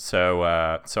 So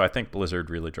I think Blizzard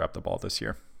really dropped the ball this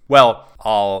year. Well,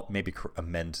 I'll maybe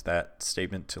amend that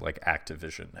statement to like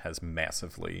Activision has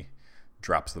massively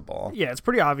dropped the ball. Yeah, it's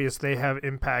pretty obvious they have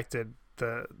impacted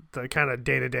the kind of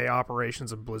day-to-day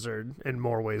operations of Blizzard in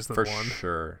more ways than one. For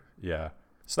sure, yeah.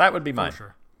 So that would be mine.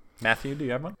 Sure. Matthew, do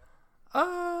you have one?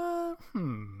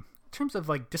 In terms of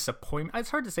like disappointment,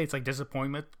 it's hard to say it's like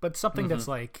disappointment, but something that's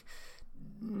like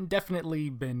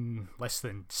definitely been less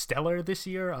than stellar this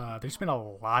year. There's been a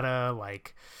lot of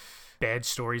like bad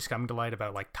stories coming to light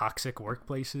about like toxic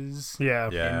workplaces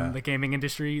in the gaming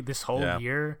industry this whole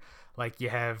year. Like you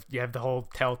have the whole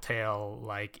Telltale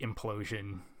like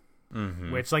implosion,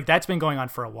 which like that's been going on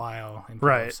for a while, and people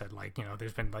have said like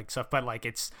there's been like stuff, but like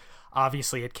it's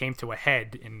obviously it came to a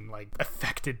head and like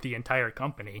affected the entire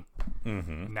company.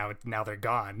 Now they're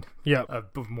gone.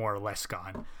 More or less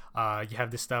gone. You have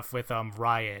this stuff with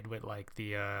Riot, with like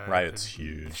the Riot's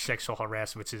huge sexual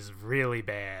harassment, which is really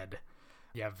bad.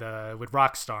 You have with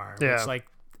Rockstar. Yeah. It's like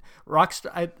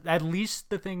Rockstar. At least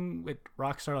the thing with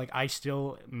Rockstar, like I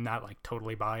still am not like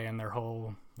totally buy in their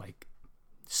whole like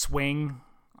swing,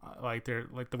 like they're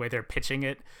like the way they're pitching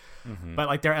it. But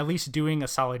like they're at least doing a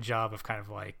solid job of kind of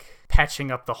like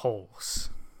patching up the holes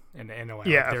in a way.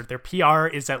 Yeah. Like their PR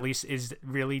is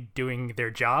really doing their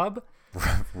job.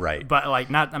 Right. But like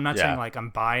I'm not saying like I'm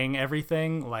buying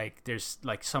everything. Like there's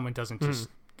like someone doesn't just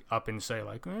up and say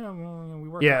like, we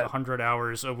work like 100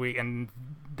 hours a week, and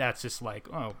that's just like,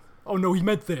 oh no, he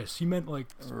meant this. He meant like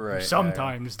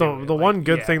sometimes. The one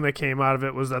good thing that came out of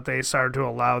it was that they started to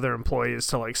allow their employees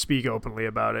to like speak openly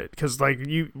about it, because like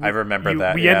I remember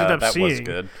that. We ended up that seeing, was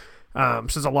good.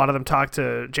 Since a lot of them talked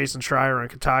to Jason Schreier on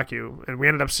Kotaku, and we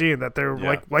ended up seeing that there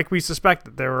like we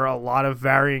suspected, there were a lot of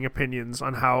varying opinions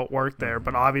on how it worked there,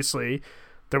 but obviously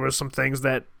there was some things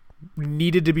that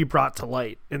needed to be brought to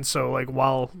light. And so like,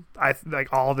 while I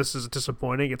like all of this is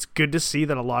disappointing, it's good to see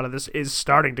that a lot of this is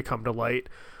starting to come to light.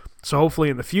 So hopefully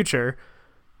in the future,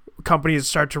 companies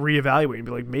start to reevaluate and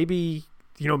be like, maybe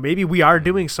we are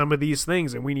doing some of these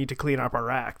things and we need to clean up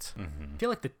our act. I feel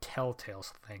like the Telltale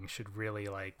thing should really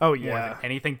like more than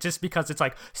anything, just because it's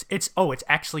like it's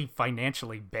actually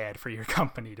financially bad for your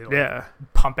company to like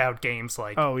pump out games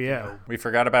like we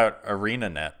forgot about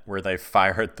ArenaNet, where they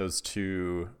fired those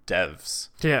 2 devs.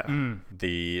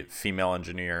 The female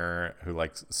engineer who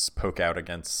like spoke out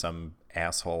against some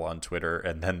asshole on Twitter,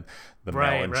 and then the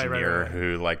male engineer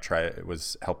who like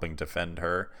was helping defend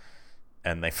her,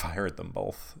 and they fired them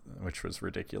both, which was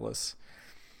ridiculous.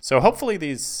 So hopefully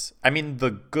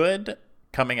the good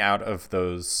coming out of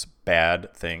those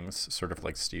bad things, sort of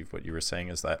like Steve, what you were saying,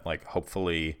 is that like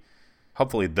hopefully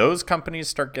those companies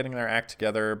start getting their act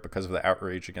together because of the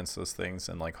outrage against those things,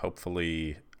 and like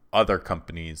hopefully other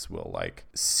companies will like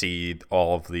see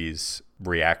all of these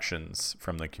reactions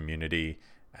from the community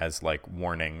as like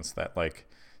warnings that like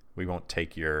we won't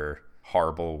take your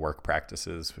horrible work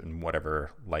practices in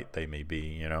whatever light they may be,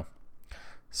 you know.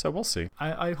 So we'll see.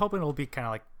 I hope it'll be kind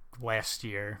of like last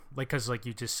year, like because like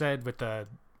you just said with the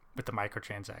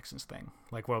microtransactions thing,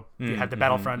 like well you had the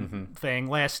Battlefront thing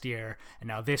last year, and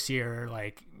now this year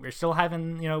like we're still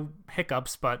having, you know,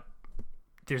 hiccups, but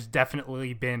there's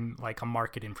definitely been like a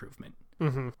market improvement.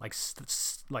 Like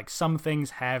like some things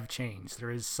have changed.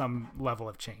 There is some level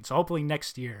of change. So hopefully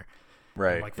next year,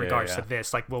 right, like regards to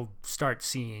this, like we'll start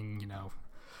seeing, you know,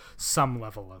 some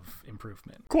level of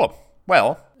improvement. Cool.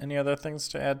 Well, any other things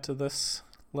to add to this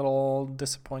little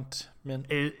disappointment?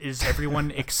 Is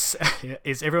everyone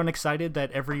is everyone excited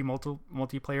that every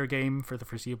multiplayer game for the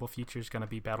foreseeable future is going to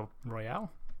be Battle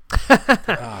Royale?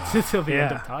 Till the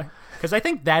end of time, because I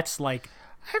think that's like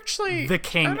actually the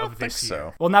king I don't of this think year.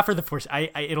 So. Well, not for the first.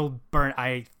 It'll burn.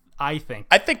 I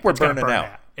think we're burning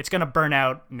out. It's going to burn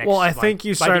out next. Well, I like, think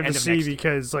you by the started end to of see next year.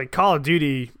 because like Call of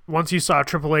Duty, once you saw a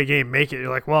AAA game make it, you're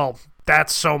like, well,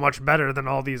 that's so much better than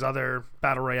all these other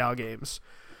Battle Royale games.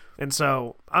 And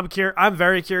so I'm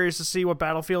very curious to see what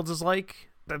Battlefields is like.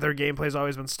 That their gameplay's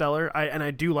always been stellar.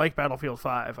 I do like Battlefield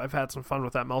 5. I've had some fun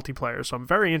with that multiplayer, so I'm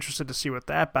very interested to see what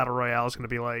that Battle Royale is going to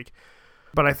be like.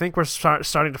 But I think we're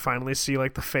starting to finally see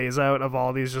like the phase out of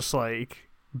all these just like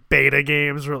beta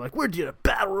games where like we're doing a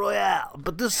Battle Royale,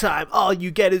 but this time all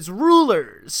you get is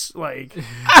rulers. Like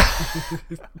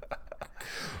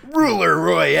Ruler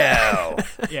Royale.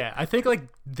 Yeah, I think like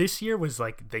this year was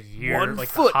like the year, one like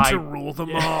foot the high, to rule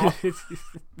them all.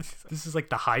 This is like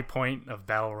the high point of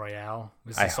Battle Royale.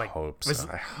 I hope so.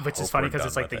 Which is funny because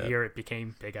it's like the year it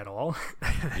became big at all.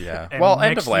 Yeah. And Well,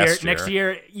 end of last year. Next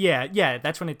year, yeah,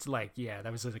 that's when it's like, yeah,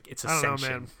 that was like its I ascension.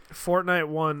 don't know, man. Fortnite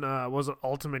won was an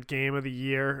Ultimate Game of the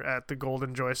Year at the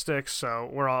Golden Joystick, so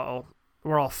we're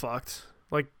all fucked.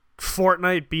 Like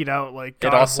Fortnite beat out like God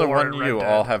it also of War won and Red you Dead.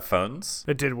 all have phones.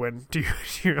 It did win. Do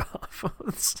you all have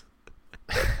phones?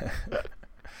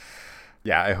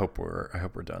 Yeah, I hope we're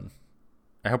done.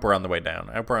 I hope we're on the way down.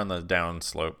 I hope we're on the down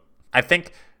slope. I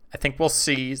think we'll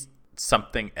see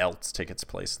something else take its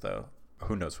place though.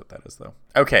 Who knows what that is though.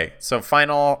 Okay, so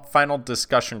final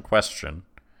discussion question.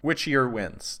 Which year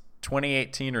wins?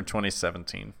 2018 or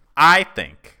 2017? I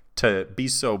think, to be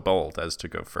so bold as to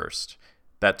go first,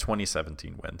 that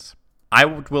 2017 wins. I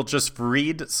will just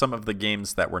read some of the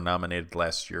games that were nominated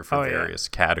last year for various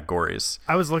categories.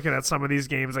 I was looking at some of these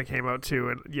games that came out too,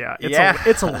 and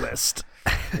it's a list.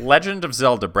 Legend of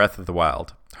Zelda Breath of the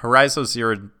Wild, Horizon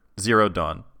Zero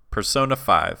Dawn, Persona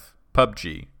 5,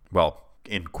 PUBG, well,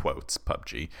 in quotes,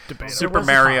 PUBG,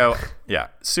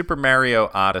 Super Mario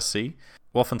Odyssey,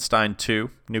 Wolfenstein 2,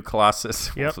 New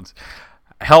Colossus, Yep.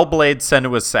 Hellblade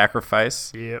Senua's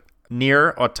Sacrifice, Yep.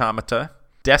 Nier Automata,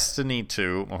 Destiny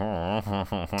 2,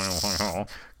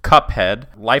 Cuphead,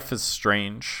 Life is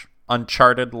Strange,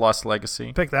 Uncharted Lost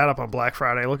Legacy, Pick that up on Black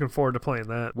Friday. Looking forward to playing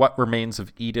that. What Remains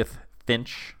of Edith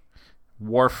Finch,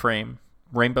 Warframe,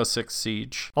 Rainbow Six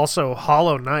Siege, Also,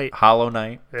 Hollow Knight. yeah.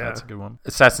 Yeah. That's a good one.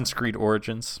 Assassin's Creed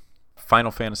Origins, Final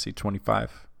Fantasy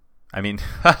 25. I mean,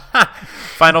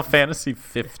 Final Fantasy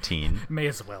 15. May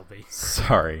as well be.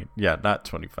 Sorry. Yeah, not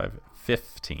 25.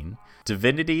 15.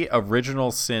 Divinity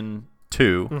Original Sin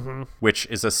 2, which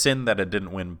is a sin that it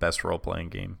didn't win Best Role-Playing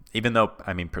Game. Even though,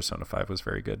 I mean, Persona 5 was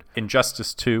very good.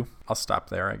 Injustice 2. I'll stop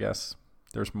there, I guess.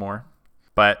 There's more.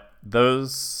 But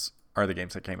those are the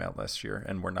games that came out last year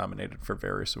and were nominated for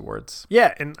various awards.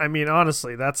 Yeah, and I mean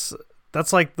honestly, that's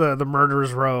like the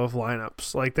murderer's row of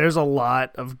lineups. Like there's a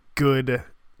lot of good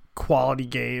quality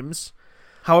games.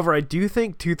 However, I do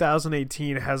think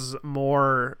 2018 has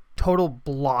more total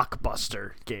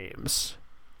blockbuster games.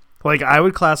 Like I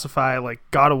would classify like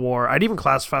God of War. I'd even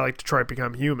classify like Detroit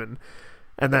Become Human,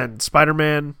 and then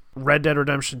Spider-Man, Red Dead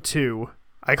Redemption 2.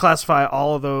 I classify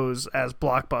all of those as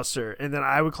blockbuster, and then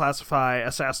I would classify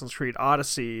Assassin's Creed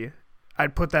Odyssey.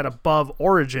 I'd put that above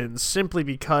Origins simply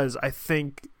because I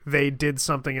think they did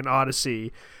something in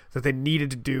Odyssey that they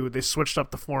needed to do. They switched up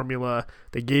the formula.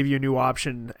 They gave you a new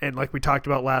option, and like we talked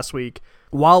about last week,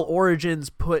 while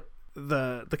Origins put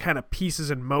the kind of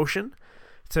pieces in motion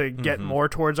to get more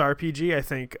towards RPG, I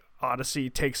think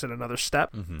Odyssey takes it another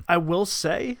step. I will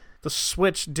say the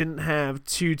Switch didn't have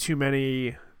too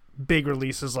many big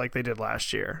releases like they did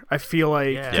last year. I feel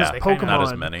like because Pokemon, not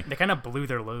as many. They kind of blew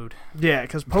their load. Yeah,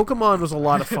 because Pokemon was a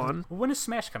lot of fun. When is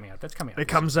Smash coming out? That's coming out. It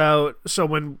comes out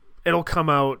it'll come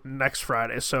out next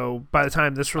Friday. So by the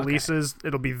time this releases,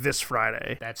 it'll be this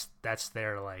Friday. That's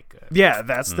their like. Yeah,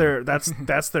 that's their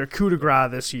coup de grace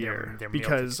this year their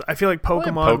because I feel like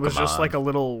Pokemon was just like a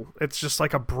little. It's just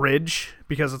like a bridge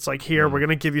because it's like, here, we're going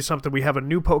to give you something. We have a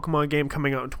new Pokemon game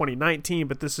coming out in 2019,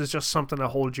 but this is just something to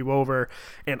hold you over.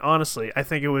 And honestly, I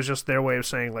think it was just their way of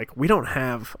saying, like, we don't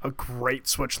have a great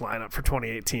Switch lineup for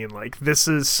 2018. Like, this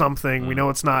is something, we know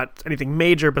it's not anything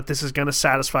major, but this is going to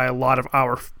satisfy a lot of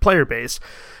our player base.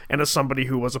 And as somebody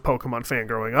who was a Pokemon fan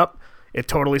growing up, it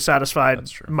totally satisfied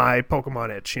my Pokemon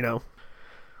itch, you know?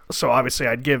 So obviously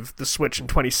I'd give the Switch in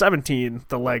 2017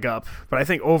 the leg up, but I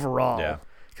think overall,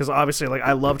 because obviously, like,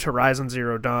 I loved Horizon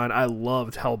Zero Dawn, I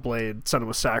loved Hellblade: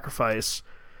 Senua's Sacrifice.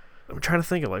 I'm trying to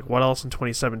think of, like, what else in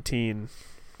 2017,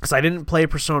 because I didn't play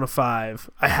Persona 5.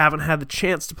 I haven't had the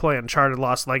chance to play Uncharted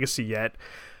Lost Legacy yet.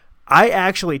 I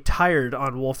actually tired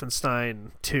on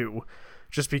Wolfenstein 2.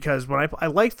 Just because when I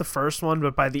liked the first one,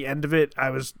 but by the end of it,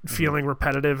 I was feeling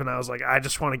repetitive, and I was like, I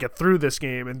just want to get through this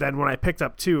game. And then when I picked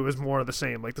up 2, it was more of the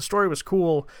same. Like, the story was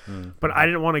cool, but I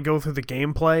didn't want to go through the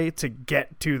gameplay to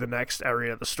get to the next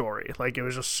area of the story. Like, it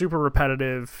was just super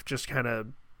repetitive, just kind of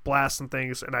blasting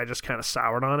things, and I just kind of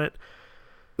soured on it.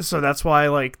 So that's why,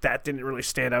 like, that didn't really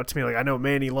stand out to me. Like, I know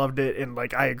Manny loved it, and,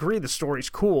 like, I agree the story's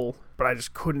cool, but I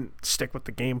just couldn't stick with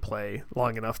the gameplay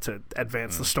long enough to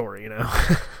advance the story, you know?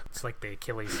 It's like the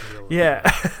Achilles heel. Yeah.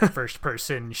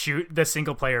 The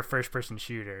single-player first-person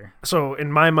shooter. So,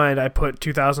 in my mind, I put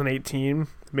 2018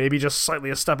 maybe just slightly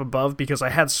a step above, because I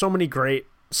had so many great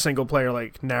single-player,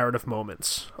 like, narrative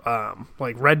moments.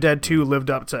 Like, Red Dead 2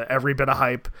 lived up to every bit of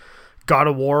hype. God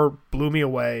of War blew me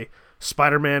away.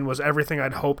 Spider-Man was everything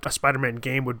I'd hoped a Spider-Man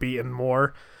game would be and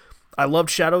more. I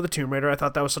loved Shadow of the Tomb Raider. I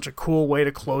thought that was such a cool way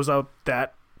to close out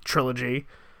that trilogy.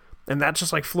 And that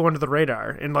just, like, flew under the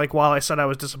radar. And, like, while I said I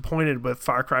was disappointed with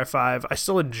Far Cry 5, I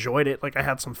still enjoyed it. Like, I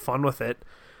had some fun with it.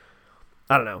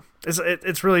 I don't know.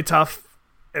 It's really tough,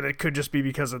 and it could just be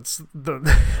because it's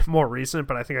the more recent,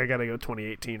 but I think I gotta go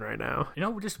 2018 right now. You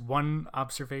know, just one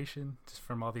observation just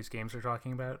from all these games we're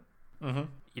talking about.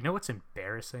 You know what's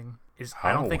embarrassing is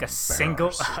I don't think a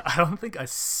single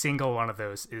one of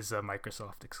those is a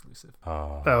Microsoft exclusive.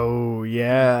 Oh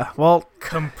yeah. Well,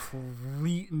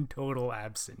 complete and total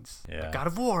absence. Yeah. Like God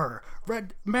of War,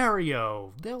 Red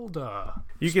Mario, Zelda.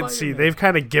 You can see they've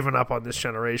kind of given up on this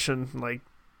generation. Like,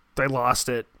 they lost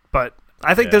it. But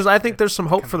I think there's some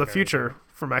hope for the future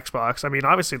from Xbox. I mean,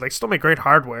 obviously, like, still make great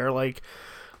hardware. Like,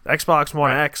 Xbox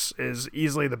One X is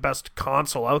easily the best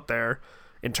console out there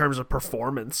in terms of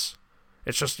performance.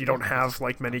 It's just you don't have,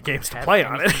 like, many games to play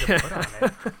on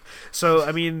it. So,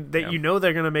 I mean, they're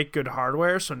going to make good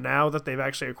hardware. So now that they've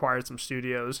actually acquired some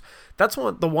studios, that's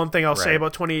the one thing I'll say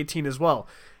about 2018 as well.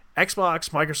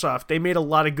 Xbox, Microsoft, they made a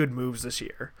lot of good moves this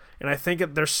year. And I think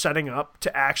that they're setting up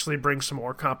to actually bring some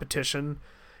more competition.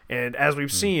 And as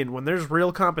we've seen, when there's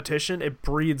real competition, it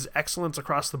breeds excellence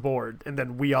across the board, and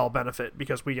then we all benefit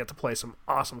because we get to play some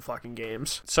awesome fucking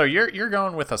games. So you're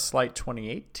going with a slight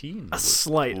 2018? A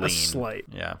slight.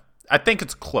 Yeah. I think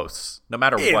it's close. No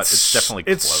matter what, it's definitely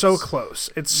close. It's so close.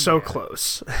 It's so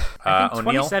close. I think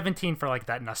 2017 for, like,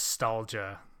 that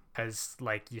nostalgia, because,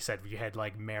 like you said, you had,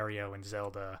 like, Mario and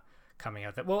Zelda coming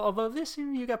out. Although this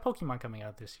year you got Pokemon coming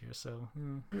out this year, so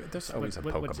there's always a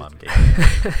Pokemon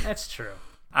game. That's true.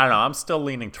 I don't know. I'm still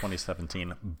leaning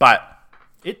 2017, but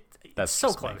that's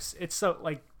so close. It's so,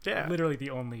 like, literally the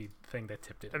only thing that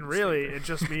tipped it. And really, it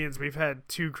just means we've had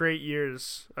 2 great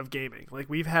years of gaming. Like,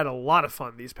 we've had a lot of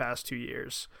fun these past 2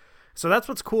 years. So that's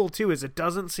what's cool too, is it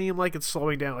doesn't seem like it's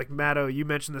slowing down. Like, Matto, you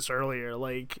mentioned this earlier.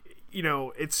 Like, you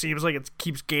know, it seems like it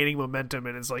keeps gaining momentum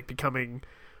and is, like, becoming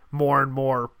more and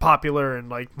more popular and,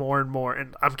 like, more and more.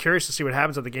 And I'm curious to see what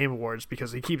happens at the Game Awards,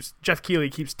 because Jeff Keighley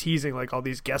keeps teasing, like, all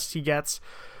these guests he gets.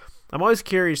 I'm always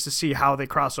curious to see how they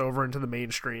cross over into the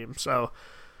mainstream. So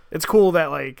it's cool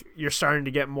that, like, you're starting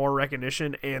to get more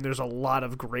recognition, and there's a lot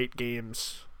of great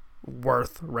games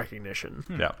worth recognition.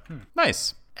 Yeah.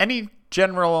 Nice. Any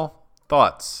general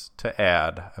thoughts to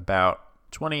add about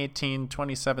 2018,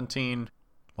 2017?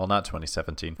 Well, not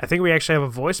 2017. I think we actually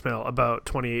have a voicemail about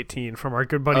 2018 from our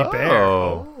good buddy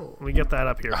Bear. Let me get that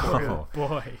up here for you.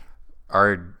 Boy.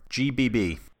 Our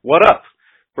GBB. What up?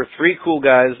 We're 3 cool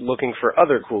guys looking for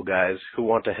other cool guys who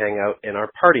want to hang out in our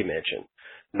party mansion.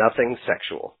 Nothing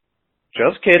sexual.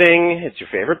 Just kidding. It's your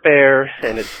favorite bear,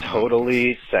 and it's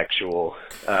totally sexual.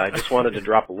 I just wanted to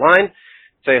drop a line,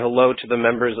 say hello to the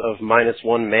members of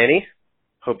 -1 Manny.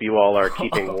 Hope you all are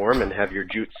keeping warm and have your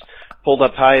jutes pulled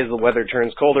up high as the weather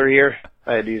turns colder here.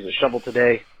 I had to use a shovel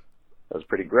today. That was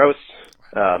pretty gross.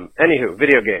 Anywho,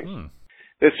 video games.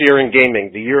 This year in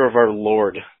gaming, the year of our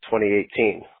Lord,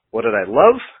 2018. What did I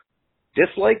love?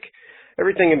 Dislike?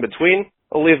 Everything in between?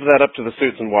 I'll leave that up to the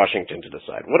suits in Washington to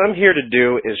decide. What I'm here to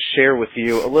do is share with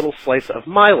you a little slice of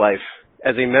my life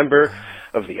as a member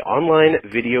of the online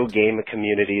video game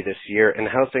community this year and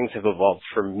how things have evolved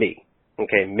for me.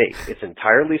 Okay, me. It's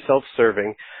entirely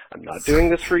self-serving. I'm not doing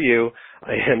this for you.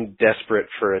 I am desperate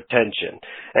for attention.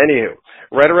 Anywho,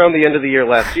 right around the end of the year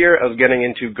last year, I was getting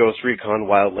into Ghost Recon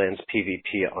Wildlands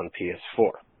PvP on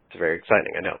PS4. It's very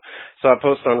exciting, I know. Saw a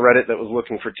post on Reddit that was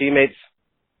looking for teammates.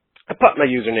 I put my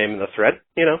username in the thread,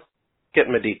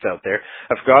 getting my deets out there.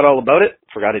 I forgot all about it,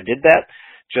 forgot I did that,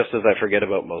 just as I forget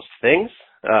about most things.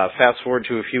 Fast forward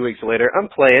to a few weeks later, I'm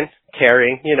playing,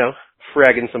 carrying,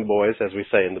 fragging some boys, as we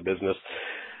say in the business.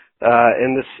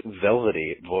 And this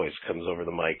velvety voice comes over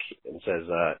the mic and says,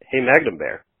 hey, Magnum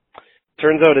Bear.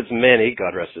 Turns out it's Manny,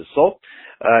 God rest his soul.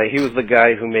 He was the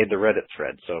guy who made the Reddit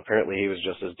thread, so apparently he was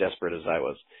just as desperate as I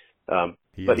was.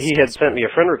 But he had sent me a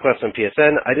friend request on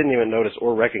PSN. I didn't even notice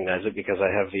or recognize it because I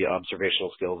have the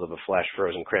observational skills of a flash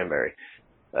frozen cranberry.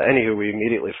 Anywho, we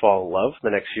immediately fall in love. The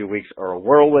next few weeks are a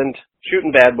whirlwind,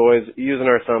 shooting bad boys, using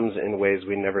our thumbs in ways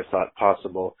we never thought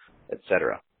possible,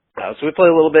 etc. So we play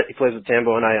a little bit. He plays with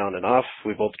Tambo and I on and off.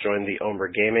 We both joined the Omer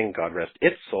Gaming, God rest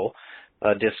its soul,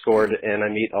 Discord, and I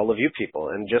meet all of you people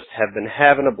and just have been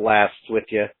having a blast with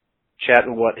you,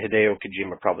 chatting what Hideo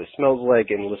Kojima probably smells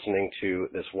like and listening to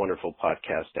this wonderful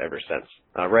podcast ever since.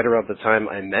 Right around the time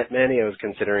I met Manny, I was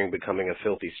considering becoming a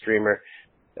filthy streamer.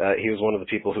 He was one of the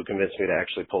people who convinced me to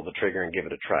actually pull the trigger and give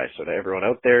it a try. So to everyone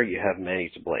out there, you have Manny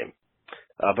to blame.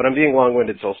 But I'm being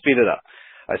long-winded, so I'll speed it up.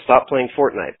 I stopped playing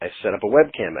Fortnite. I set up a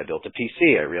webcam. I built a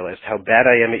PC. I realized how bad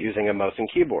I am at using a mouse and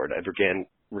keyboard. I began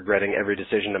regretting every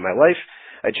decision in my life.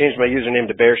 I changed my username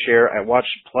to BearShare. I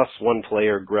watched Plus One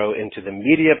Player grow into the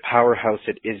media powerhouse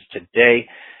it is today,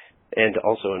 and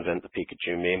also invent the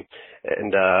Pikachu meme.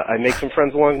 And I make some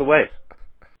friends along the way.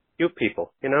 You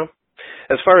people,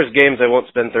 As far as games, I won't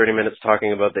spend 30 minutes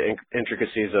talking about the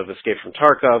intricacies of Escape from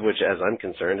Tarkov, which, as I'm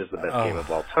concerned, is the best game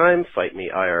of all time. Fight me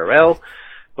IRL.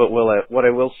 But what I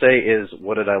will say is,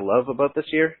 what did I love about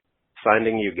this year?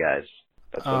 Finding you guys.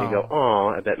 That's when you go,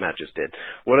 "Aw, I bet Matt just did."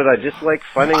 What did I dislike?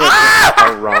 Finding out just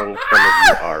how wrong some of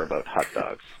you are about hot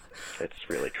dogs. It's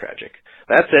really tragic.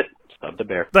 That's it. Love the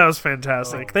bear. That was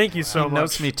fantastic. Thank you so He much.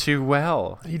 knows me too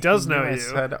well. He does know I you.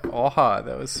 said, that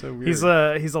was so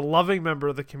weird. He's a loving member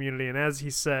of the community, and as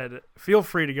he said, feel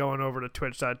free to go on over to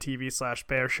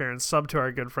twitch.tv/BearShare and sub to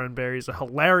our good friend Bear. He's a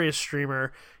hilarious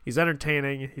streamer. He's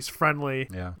entertaining. He's friendly.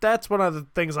 Yeah. That's one of the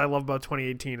things I love about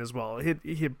 2018 as well.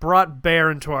 He brought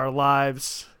Bear into our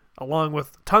lives, along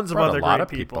with tons of other great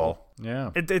people.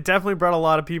 Yeah. It definitely brought a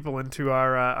lot of people into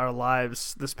our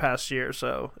lives this past year,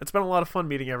 so it's been a lot of fun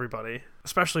meeting everybody,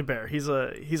 especially Bear. He's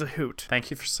a hoot.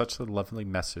 Thank you for such a lovely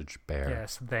message, Bear.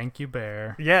 Yes, thank you,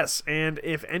 Bear. Yes, and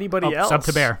if anybody else... Sub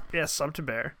to Bear. Yes, sub to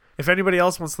Bear. If anybody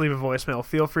else wants to leave a voicemail,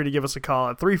 feel free to give us a call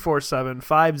at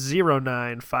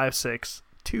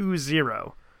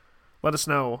 347-509-5620. Let us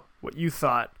know what you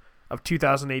thought of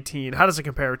 2018. How does it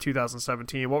compare with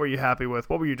 2017? What were you happy with?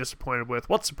 What were you disappointed with?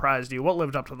 What surprised you? What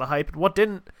lived up to the hype? And what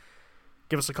didn't?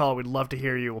 Give us a call. We'd love to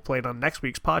hear you. We'll play it on next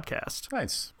week's podcast.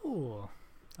 Nice. Ooh.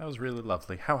 That was really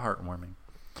lovely. How heartwarming.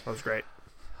 That was great.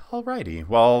 Alrighty.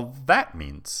 Well, that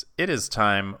means it is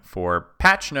time for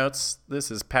Patch Notes. This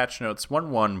is Patch Notes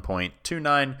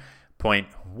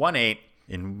 11.29.18,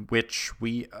 in which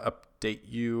we update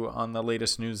you on the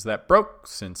latest news that broke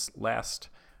since last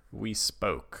we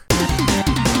spoke.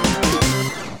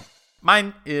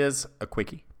 Mine is a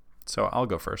quickie, so I'll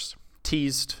go first.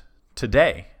 Teased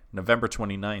today, November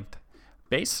 29th,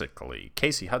 basically,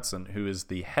 Casey Hudson, who is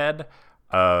the head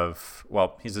of,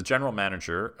 he's the general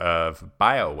manager of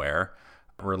BioWare,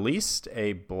 released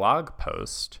a blog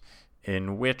post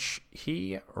in which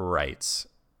he writes,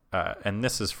 and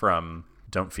this is from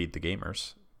Don't Feed the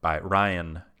Gamers by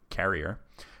Ryan Carrier.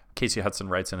 Casey Hudson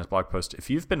writes in his blog post, "If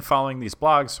you've been following these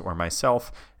blogs, or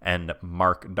myself and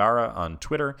Mark Dara on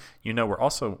Twitter, you know we're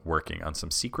also working on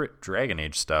some secret Dragon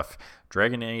Age stuff.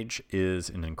 Dragon Age is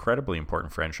an incredibly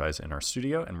important franchise in our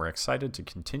studio, and we're excited to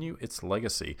continue its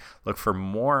legacy. Look for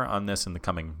more on this in the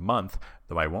coming month,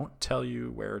 though I won't tell you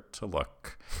where to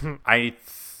look." I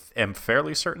am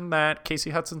fairly certain that Casey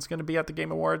Hudson's going to be at the Game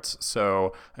Awards,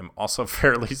 so I'm also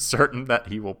fairly certain that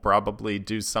he will probably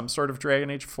do some sort of Dragon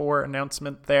Age 4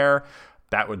 announcement there.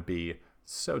 That would be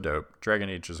so dope. Dragon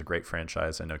Age is a great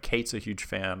franchise. I know Kate's a huge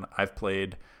fan. I've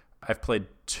played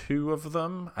 2 of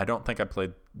them. I don't think I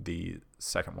played the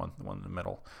second one, the one in the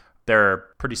middle. They're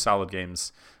pretty solid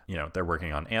games. They're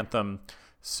working on Anthem,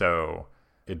 so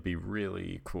it'd be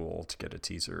really cool to get a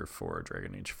teaser for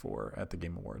Dragon Age 4 at the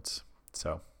Game Awards.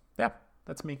 So, yeah,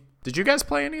 That's me. Did you guys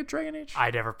play any of Dragon Age?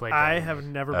 I never played. I Dragon have Age.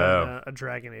 never been a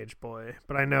Dragon Age boy,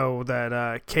 but I know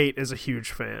that Kate is a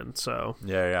huge fan. So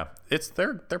Yeah.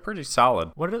 They're pretty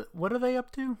solid. What are they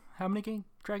up to? How many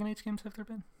Dragon Age games have there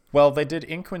been? Well, they did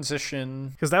Inquisition.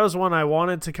 because that was one I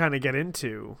wanted to kind of get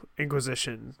into,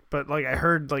 Inquisition, but like I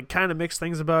heard like kind of mixed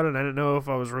things about it. And I didn't know if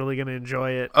I was really gonna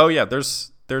enjoy it. Oh yeah,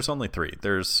 there's only 3.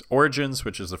 There's Origins,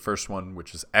 which is the first one,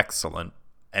 which is excellent,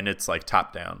 and it's like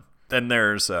top down. Then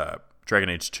there's Dragon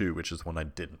Age 2, which is one I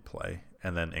didn't play,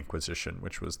 and then Inquisition,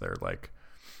 which was their like,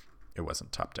 it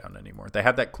wasn't top down anymore. They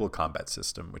had that cool combat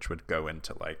system, which would go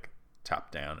into like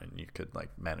top down, and you could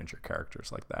like manage your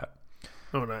characters like that.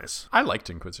 Oh, nice. I liked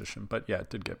Inquisition, but yeah, it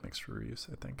did get mixed reviews,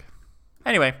 I think.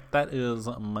 Anyway, that is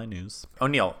my news.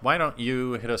 O'Neill, why don't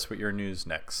you hit us with your news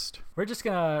next? We're just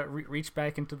gonna reach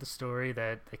back into the story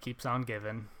that keeps on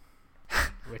giving,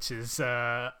 which is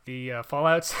the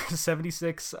Fallout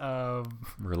 76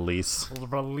 Release.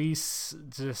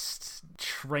 just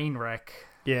train wreck.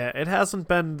 Yeah, it hasn't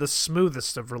been the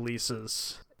smoothest of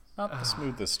releases. Not the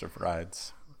smoothest of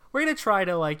rides. We're gonna try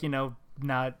to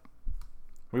not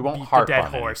We won't beat the harp dead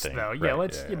on horse anything. though. Right, Yeah,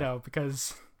 let's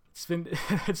because it's been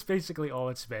it's basically all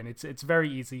it's been. It's very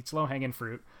easy. It's low hanging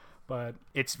fruit, but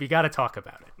we got to talk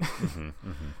about it.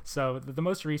 So the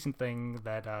most recent thing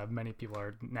that many people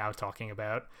are now talking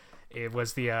about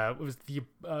was the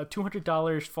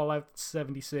 $200 Fallout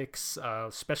 76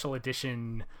 special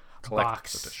edition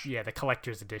box. Edition. Yeah, the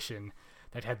collector's edition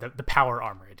that had the Power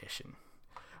Armor edition,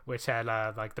 which had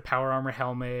like the Power Armor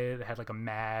helmet. It had like a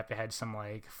map. It had some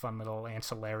like fun little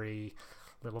ancillary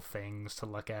little things to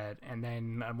look at. And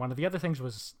then one of the other things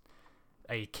was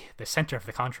the center of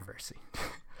the controversy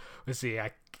was the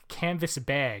canvas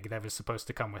bag that was supposed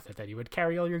to come with it that you would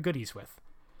carry all your goodies with.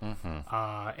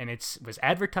 And it was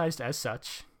advertised as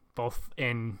such, both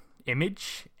in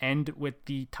image and with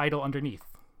the title underneath,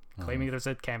 claiming it was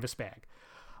a canvas bag.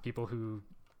 People who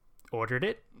ordered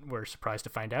it were surprised to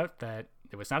find out that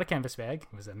it was not a canvas bag;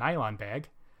 it was a nylon bag.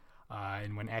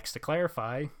 And when asked to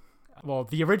clarify, well,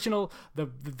 the original, the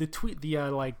tweet,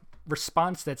 the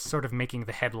response that's sort of making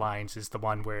the headlines is the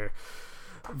one where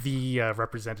the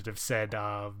representative said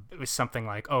it was something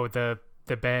like, "Oh, the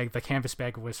canvas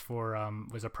bag was for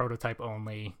was a prototype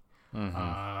only,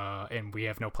 and we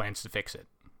have no plans to fix it."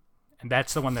 And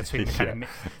that's the one that's been kind of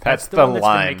That's the one that's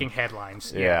line. been making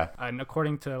headlines. Yeah. And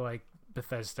according to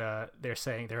Bethesda, they're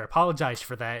saying they apologized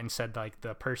for that and said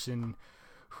the person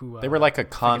who They were like a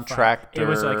contractor. It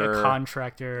was like a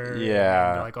contractor. Yeah.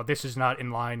 And they're like, oh, this is not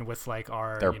in line with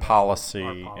our Their policy.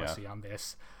 our policy on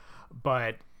this.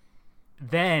 But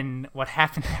then what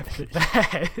happened after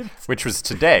that? Which was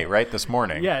today, right? This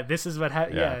morning. Yeah, this is what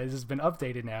happened. Yeah, this has been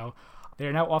updated now.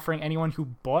 They're now offering anyone who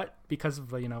bought, because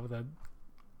of the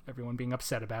everyone being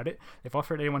upset about it, they've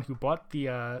offered anyone who bought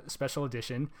the special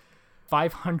edition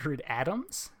 500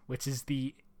 atoms, which is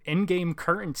the in-game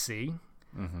currency,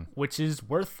 which is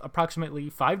worth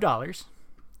approximately $5,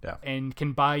 and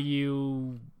can buy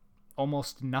you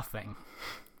almost nothing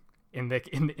in the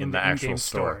in-game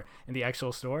store. In the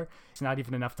actual store, it's not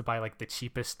even enough to buy the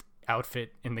cheapest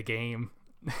outfit in the game.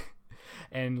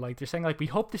 And they're saying we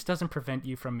hope this doesn't prevent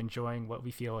you from enjoying what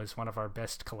we feel is one of our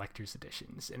best collector's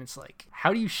editions. And it's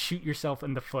how do you shoot yourself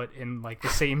in the foot in the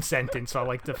same sentence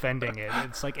while defending it?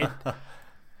 It's it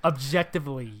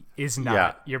objectively is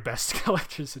not your best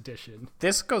collector's edition.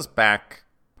 This goes back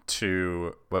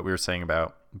to what we were saying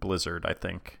about Blizzard, I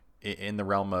think, in the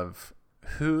realm of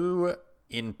who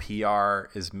in PR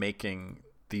is making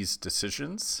these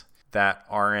decisions that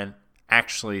aren't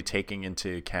actually taking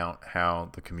into account how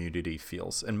the community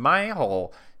feels. And my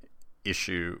whole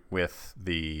issue with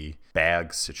the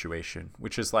bag situation,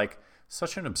 which is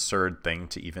such an absurd thing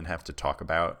to even have to talk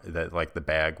about, that the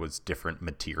bag was different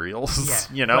materials,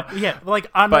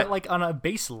 on a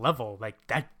base level,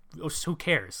 that, who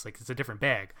cares? It's a different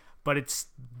bag, but it's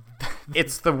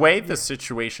the way the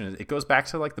situation is. It goes back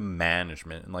to the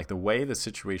management and the way the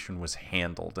situation was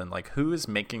handled, and who is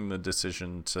making the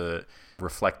decision to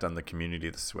reflect on the community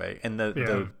this way. And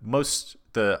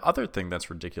the other thing that's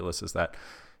ridiculous is that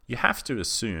you have to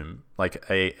assume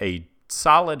a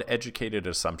solid educated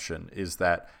assumption is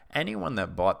that anyone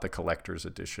that bought the collector's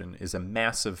edition is a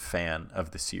massive fan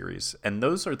of the series. And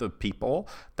those are the people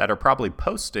that are probably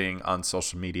posting on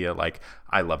social media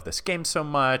I love this game so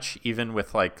much, even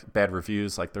with bad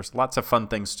reviews, there's lots of fun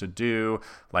things to do,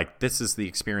 this is the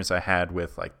experience I had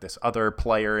with this other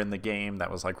player in the game that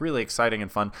was really exciting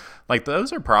and fun.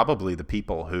 Those are probably the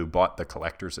people who bought the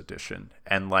collector's edition.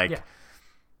 And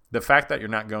the fact that you're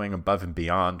not going above and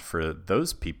beyond for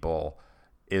those people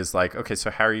is okay,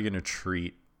 so how are you going to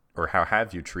treat or how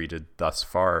have you treated thus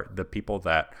far the people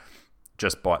that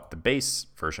just bought the base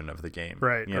version of the game?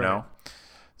 Right. You know?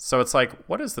 So it's like,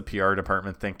 what is the PR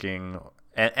department thinking?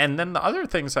 And then the other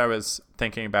things I was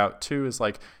thinking about too is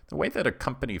like the way that a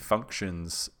company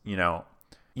functions. You know,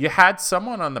 you had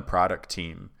someone on the product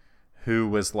team who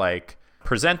was like,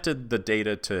 presented the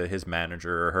data to his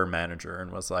manager or her manager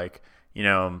and was like, you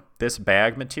know, this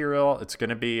bag material, it's going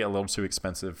to be a little too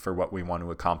expensive for what we want to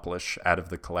accomplish out of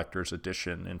the collector's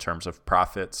edition in terms of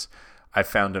profits. I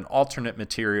found an alternate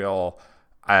material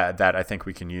that I think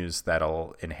we can use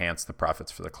that'll enhance the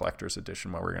profits for the collector's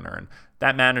edition, what we're going to earn.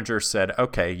 That manager said,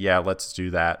 okay, yeah, let's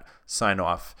do that, sign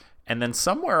off. And then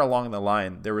somewhere along the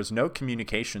line, there was no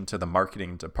communication to the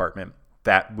marketing department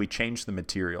that we changed the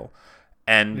material.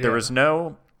 And there was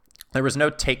no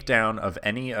takedown of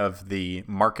any of the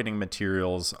marketing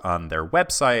materials on their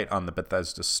website, on the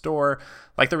Bethesda store.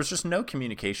 Like there was just no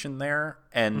communication there,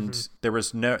 and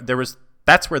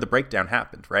that's where the breakdown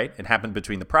happened, right? It happened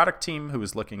between the product team who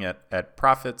was looking at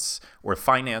profits or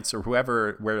finance or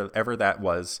wherever that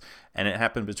was, and it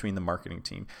happened between the marketing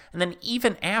team. And then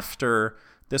even after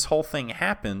this whole thing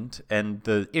happened and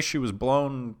the issue was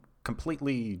blown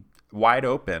completely wide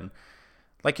open,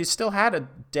 like you still had a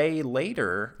day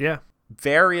later,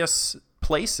 various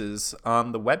places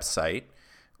on the website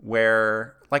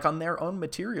where, like on their own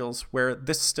materials, where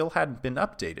this still hadn't been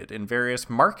updated in various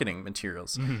marketing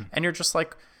materials. And you're just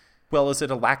like, well, is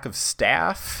it a lack of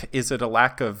staff? Is it a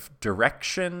lack of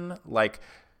direction? Like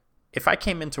if I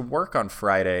came into work on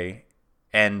Friday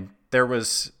and there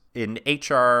was an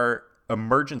HR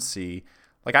emergency,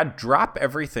 like I'd drop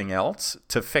everything else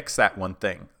to fix that one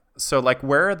thing. So, like,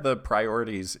 where are the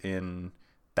priorities in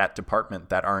that department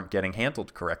that aren't getting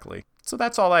handled correctly? So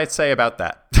that's all I'd say about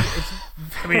that.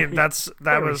 I mean, that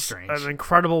was strange. an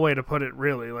incredible way to put it,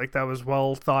 really. Like, that was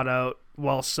well thought out,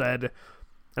 well said.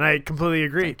 And I completely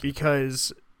agree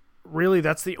because, really,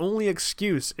 that's the only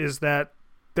excuse is that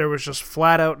there was just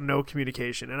flat out no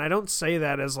communication. And I don't say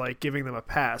that as, like, giving them a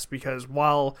pass because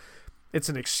while it's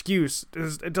an excuse,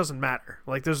 it doesn't matter.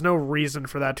 Like, there's no reason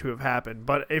for that to have happened.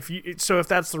 But if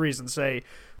that's the reason, say,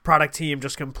 product team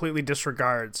just completely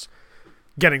disregards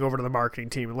getting over to the marketing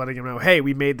team and letting them know, hey,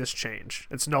 we made this change.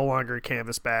 It's no longer a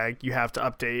canvas bag. You have to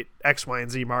update X, Y,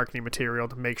 and Z marketing material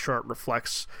to make sure it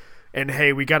reflects. And,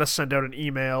 hey, we got to send out an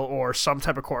email or some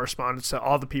type of correspondence to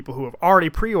all the people who have already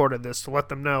pre-ordered this to let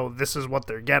them know this is what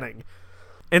they're getting.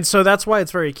 And so that's why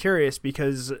it's very curious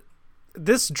because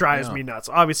this drives me nuts.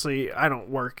 Obviously, I don't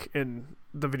work in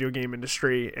the video game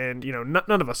industry, and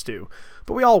none of us do.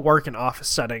 But we all work in office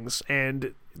settings,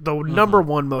 and the number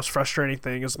one most frustrating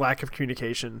thing is lack of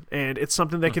communication. And it's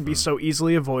something that can be so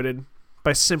easily avoided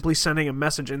by simply sending a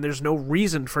message, and there's no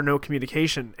reason for no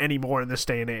communication anymore in this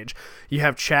day and age. You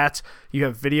have chats, you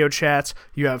have video chats,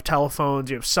 you have telephones,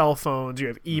 you have cell phones, you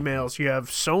have emails, you have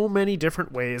so many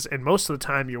different ways, and most of the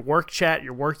time your work chat,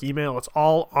 your work email, it's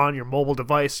all on your mobile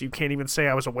device. You can't even say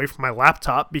I was away from my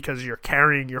laptop because you're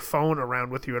carrying your phone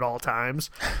around with you at all times.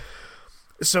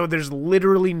 So there's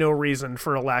literally no reason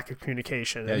for a lack of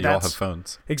communication. Yeah, you all have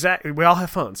phones. Exactly. We all have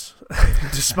phones,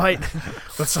 despite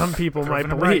what some people might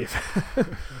believe.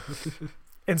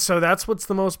 And so that's what's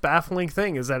the most baffling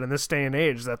thing is that in this day and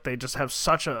age that they just have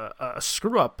such a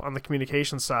screw up on the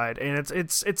communication side. And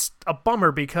it's a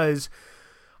bummer because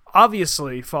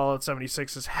obviously Fallout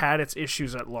 76 has had its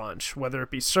issues at launch, whether it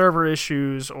be server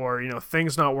issues or,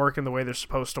 things not working the way they're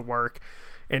supposed to work.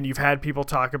 And you've had people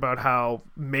talk about how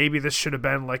maybe this should have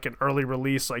been like an early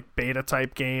release, like beta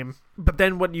type game. But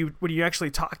then when you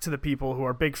actually talk to the people who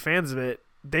are big fans of it,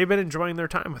 they've been enjoying their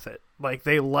time with it. Like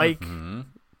they like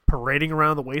parading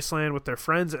around the wasteland with their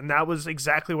friends. And that was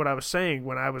exactly what I was saying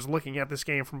when I was looking at this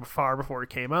game from afar before it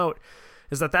came out,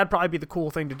 is that'd probably be the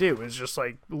cool thing to do, is just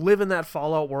like live in that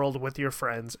Fallout world with your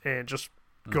friends and just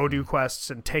go do quests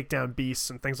and take down beasts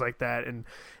and things like that. And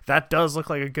that does look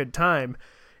like a good time.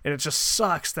 And it just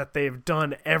sucks that they've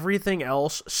done everything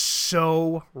else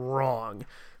so wrong.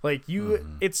 Like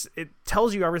it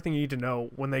tells you everything you need to know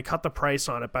when they cut the price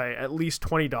on it by at least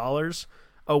 $20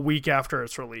 a week after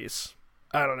its release.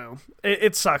 I don't know.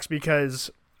 It sucks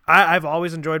because I've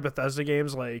always enjoyed Bethesda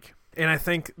games, and I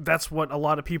think that's what a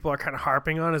lot of people are kind of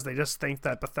harping on, is they just think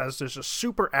that Bethesda is just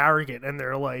super arrogant and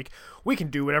they're like, we can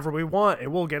do whatever we want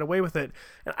and we'll get away with it.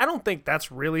 And I don't think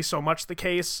that's really so much the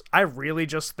case. I really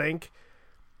just think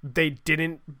they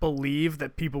didn't believe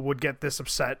that people would get this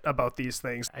upset about these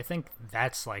things. I think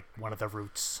that's like one of the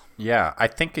roots. Yeah, I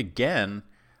think again,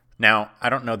 now I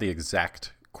don't know the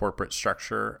exact corporate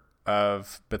structure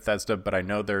of Bethesda, but I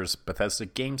know there's Bethesda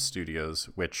Game Studios,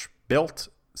 which built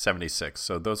 76.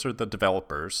 So those are the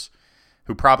developers.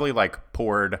 who probably like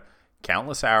poured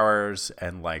countless hours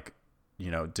and like,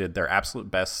 did their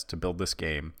absolute best to build this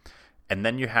game. And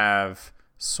then you have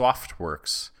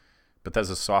Softworks,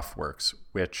 Bethesda Softworks,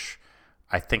 which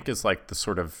I think is like the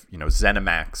sort of,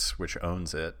 ZeniMax, which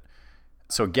owns it.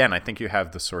 So again, I think you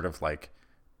have the sort of like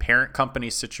parent company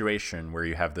situation where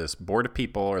you have this board of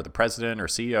people or the president or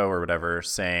CEO or whatever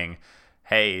saying,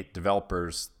 hey,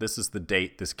 developers, this is the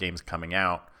date this game's coming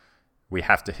out. We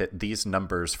have to hit these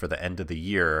numbers for the end of the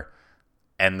year.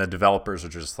 And the developers are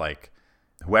just like,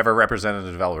 whoever represented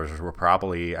the developers were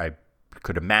probably, I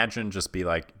could imagine, just be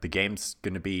like, the game's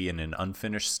going to be in an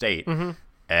unfinished state. Mm-hmm.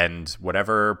 And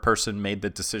whatever person made the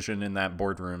decision in that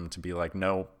boardroom to be like,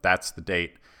 no, that's the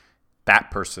date, that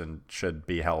person should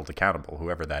be held accountable,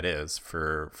 whoever that is,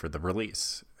 for the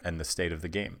release and the state of the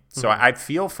game. So I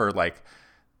feel for like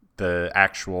the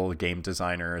actual game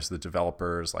designers, the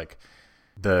developers, like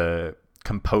the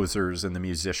composers and the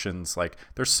musicians. Like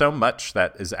there's so much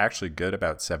that is actually good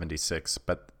about 76,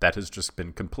 but that has just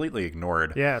been completely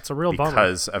ignored. Yeah, it's a real bummer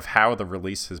because of how the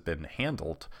release has been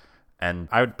handled. And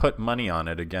I would put money on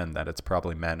it again that it's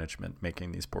probably management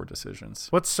making these poor decisions.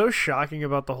 What's so shocking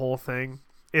about the whole thing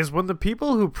is when the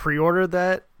people who pre-ordered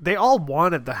that, they all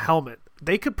wanted the helmet.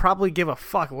 They could probably give a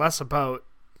fuck less about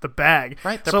the bag.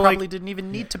 Right, there probably didn't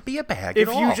even need to be a bag if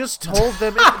at all. you just told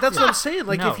them, that's what I'm saying.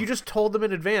 Like, if you just told them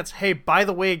in advance, hey, by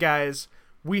the way, guys,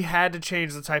 we had to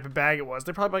change the type of bag it was.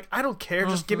 They're probably like, I don't care,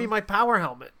 just give me my power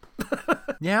helmet.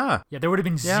 Yeah, there would have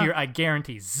been zero. I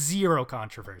guarantee zero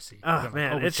controversy. Oh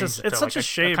man, it's such a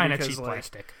shame kind because of cheap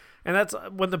plastic. And that's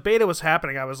when the beta was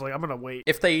happening. I was like, I'm gonna wait.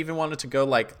 If they even wanted to go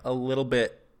like a little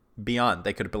bit beyond,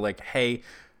 they could have been like, hey,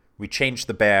 we changed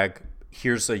the bag.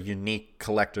 Here's a unique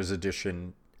collector's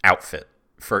edition outfit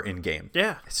for in-game.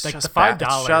 Yeah, it's like just the $5.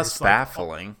 It's just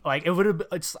baffling. Like it would have.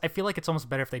 I feel like it's almost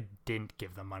better if they didn't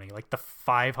give them money. Like the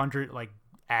 500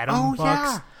 Atom bucks.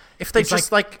 Yeah. If they just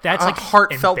that's a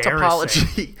heartfelt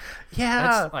apology. Yeah.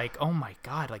 That's like, oh my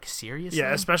God, like seriously?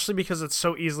 Yeah, especially because it's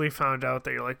so easily found out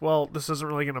that you're like, well, this isn't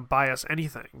really going to buy us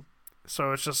anything.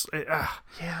 So it's just,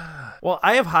 yeah. Well,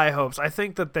 I have high hopes. I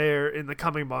think that they're in the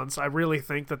coming months. I really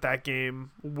think that game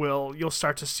you'll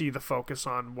start to see the focus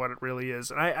on what it really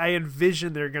is. And I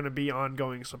envision there going to be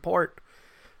ongoing support.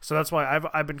 So that's why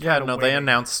I've been kind of waiting. They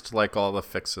announced like all the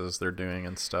fixes they're doing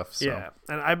and stuff. So. Yeah,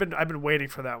 and I've been waiting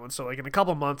for that one. So like in a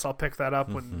couple months, I'll pick that up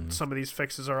when some of these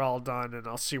fixes are all done, and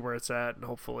I'll see where it's at, and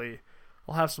hopefully,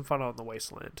 I'll have some fun out in the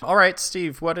wasteland. All right,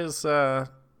 Steve, what's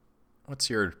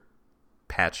your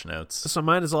patch notes? So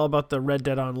mine is all about the Red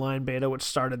Dead Online beta, which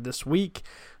started this week.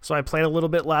 So I played a little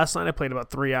bit last night. I played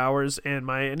about 3 hours, and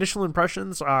my initial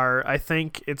impressions are, I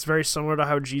think it's very similar to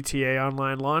how GTA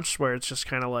Online launched, where it's just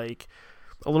kind of like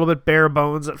a little bit bare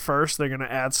bones at first. They're going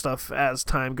to add stuff as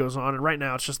time goes on, and right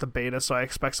now it's just a beta, so I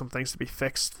expect some things to be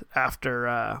fixed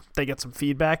after they get some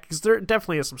feedback, because there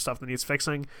definitely is some stuff that needs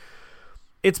fixing.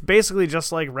 It's basically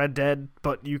just like Red Dead,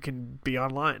 but you can be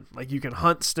online. Like, you can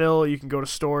hunt still, you can go to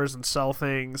stores and sell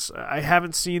things. I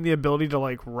haven't seen the ability to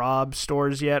like rob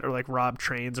stores yet, or like rob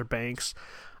trains or banks.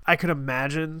 I could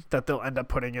imagine that they'll end up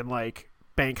putting in like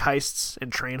bank heists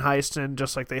and train heists in,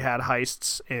 just like they had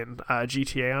heists in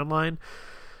GTA Online.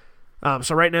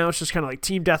 So right now it's just kind of like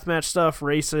team deathmatch stuff,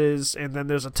 races, and then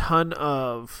there's a ton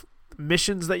of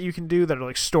missions that you can do that are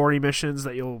like story missions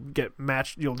that you'll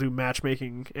do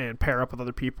matchmaking and pair up with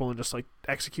other people and just like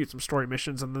execute some story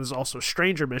missions. And there's also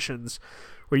stranger missions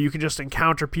where you can just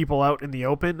encounter people out in the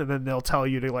open, and then they'll tell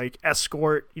you to like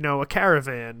escort, a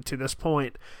caravan to this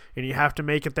point, and you have to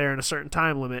make it there in a certain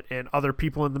time limit, and other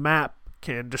people in the map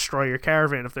can destroy your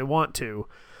caravan if they want to.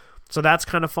 So that's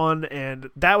kind of fun, and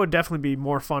that would definitely be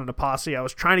more fun in a posse. I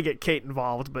was trying to get Kate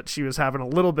involved, but she was having a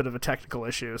little bit of a technical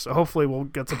issue, so hopefully we'll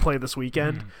get to play this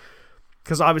weekend,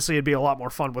 because obviously it'd be a lot more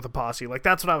fun with a posse. Like,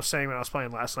 that's what I was saying when I was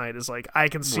playing last night, is like, I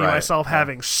can see myself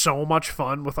having so much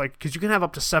fun with, like, because you can have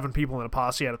up to 7 people in a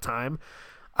posse at a time.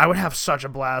 I would have such a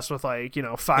blast with, like,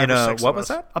 5 or 6 what was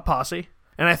that? A posse.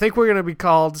 And I think we're going to be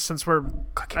called, since we're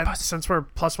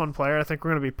 +1 player, I think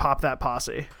we're going to be Pop That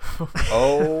Posse.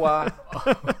 Oh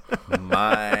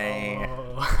my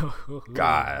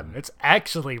God. It's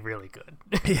actually really good.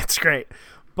 It's great.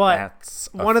 But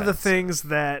one of the things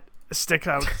that stuck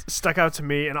out to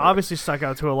me, and obviously stuck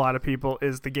out to a lot of people,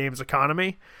 is the game's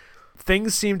economy.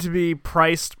 Things seem to be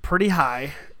priced pretty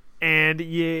high, and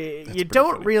you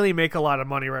don't really make a lot of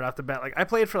money right off the bat. Like, I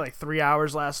played for like 3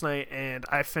 hours last night, and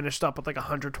I finished up with like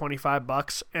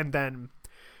 $125, and then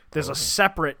there's a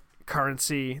separate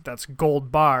currency that's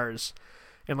gold bars,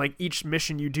 and like each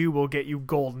mission you do will get you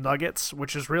gold nuggets,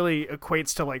 which is really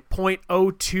equates to like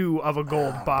 0.02 of a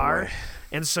gold bar. Boy.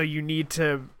 And so you need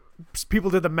to people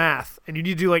did the math, and you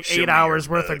need to do like 8 hours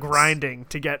worth of grinding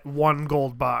to get 1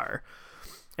 gold bar.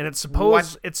 And it's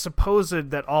supposed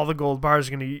that all the gold bars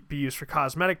are going to be used for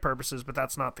cosmetic purposes, but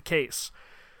that's not the case.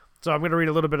 So I'm going to read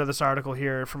a little bit of this article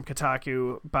here from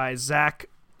Kotaku by Zach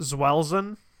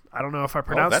Zwelzen. I don't know if I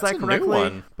pronounced that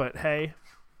correctly, but hey,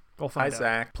 we'll find out.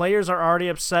 Zach. Players are already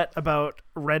upset about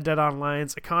Red Dead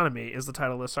Online's economy is the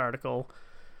title of this article.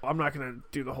 I'm not going to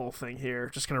do the whole thing here.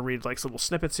 Just going to read like little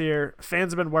snippets here.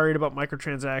 Fans have been worried about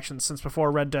microtransactions since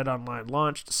before Red Dead Online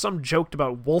launched. Some joked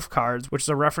about wolf cards, which is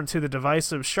a reference to the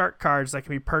divisive shark cards that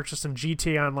can be purchased in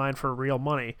GTA Online for real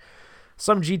money.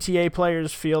 Some GTA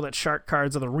players feel that shark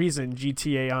cards are the reason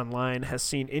GTA Online has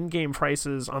seen in-game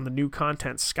prices on the new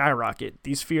content skyrocket.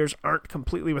 These fears aren't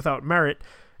completely without merit,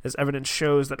 as evidence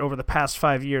shows that over the past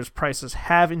 5 years, prices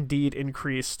have indeed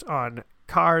increased on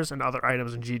cars and other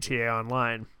items in GTA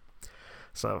Online.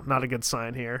 So, not a good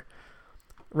sign here.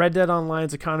 Red Dead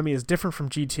Online's economy is different from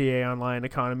GTA Online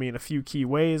economy in a few key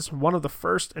ways. One of the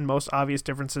first and most obvious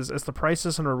differences is the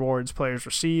prices and rewards players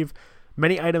receive.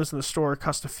 Many items in the store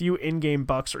cost a few in-game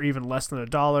bucks or even less than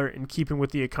 $1, in keeping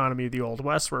with the economy of the Old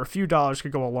West, where a few dollars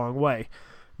could go a long way.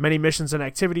 Many missions and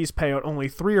activities pay out only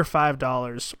 $3 or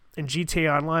 $5. In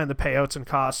GTA Online, the payouts and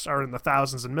costs are in the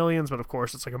thousands and millions, but of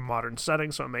course it's like a modern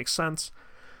setting, so it makes sense.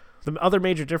 The other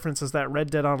major difference is that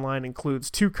Red Dead Online includes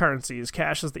 2 currencies.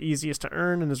 Cash is the easiest to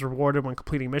earn and is rewarded when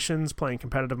completing missions, playing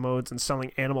competitive modes, and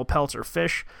selling animal pelts or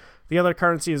fish. The other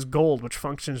currency is gold, which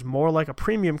functions more like a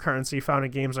premium currency found in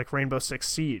games like Rainbow Six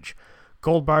Siege.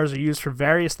 Gold bars are used for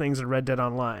various things in Red Dead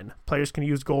Online. Players can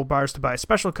use gold bars to buy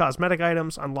special cosmetic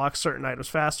items, unlock certain items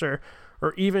faster,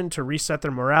 or even to reset their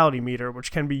morality meter,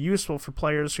 which can be useful for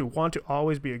players who want to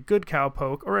always be a good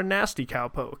cowpoke or a nasty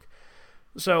cowpoke.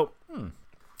 So,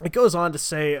 it goes on to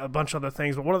say a bunch of other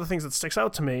things, but one of the things that sticks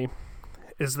out to me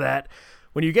is that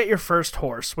when you get your first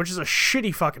horse, which is a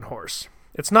shitty fucking horse,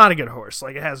 it's not a good horse.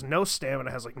 Like, it has no stamina,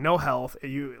 it has like no health.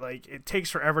 It takes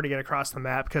forever to get across the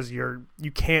map because you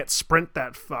can't sprint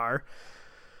that far.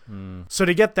 So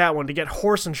to get that one, to get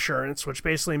horse insurance, which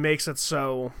basically makes it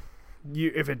so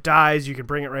if it dies, you can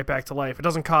bring it right back to life. It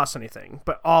doesn't cost anything,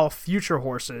 but all future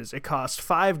horses, it costs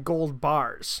 5 gold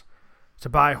bars to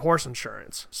buy horse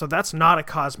insurance. So that's not a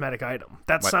cosmetic item.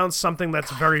 That sounds something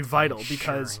that's very vital,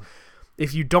 because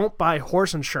if you don't buy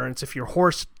horse insurance, if your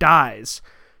horse dies,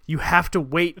 you have to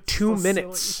wait 2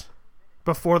 minutes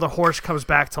before the horse comes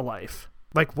back to life.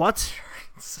 Like, what?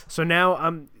 So now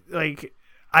I'm like,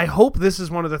 I hope this is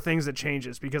one of the things that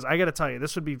changes, because I gotta tell you,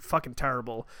 this would be fucking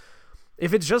terrible.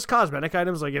 If it's just cosmetic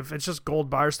items, like if it's just gold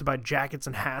bars to buy jackets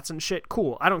and hats and shit,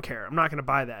 cool. I don't care. I'm not gonna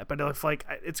buy that. But if like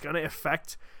it's gonna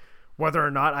affect whether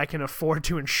or not I can afford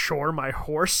to insure my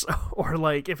horse, or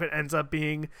like if it ends up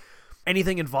being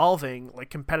anything involving like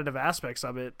competitive aspects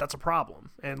of it, that's a problem.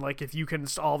 And like if you can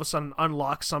all of a sudden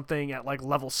unlock something at like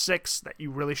level 6 that you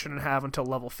really shouldn't have until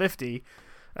level 50,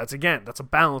 that's a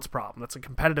balance problem. That's a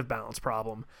competitive balance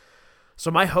problem. So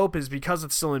my hope is, because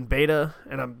it's still in beta,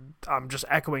 and I'm just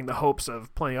echoing the hopes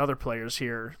of plenty of other players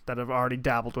here that have already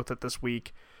dabbled with it this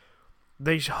week,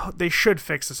 they should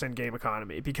fix this in-game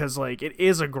economy, because like it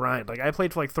is a grind. Like I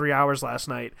played for like 3 hours last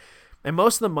night, and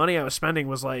most of the money I was spending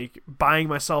was like buying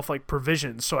myself like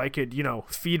provisions so I could,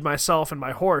 feed myself and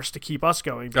my horse to keep us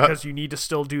going, because you need to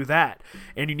still do that,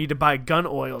 and you need to buy gun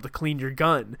oil to clean your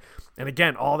gun. And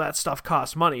again, all that stuff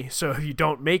costs money. So if you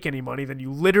don't make any money, then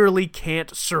you literally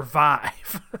can't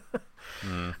survive.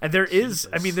 And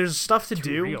there's stuff to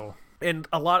do. Real. And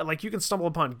a lot, like, you can stumble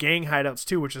upon gang hideouts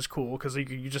too, which is cool, because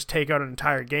you just take out an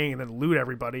entire gang and then loot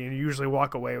everybody, and you usually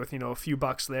walk away with, a few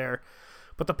bucks there.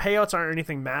 But the payouts aren't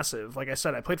anything massive. Like I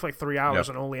said, I played for like 3 hours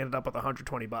and only ended up with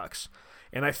 $120.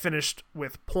 And I finished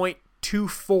with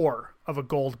 0.24 of a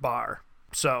gold bar.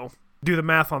 So do the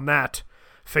math on that.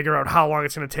 Figure out how long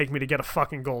it's going to take me to get a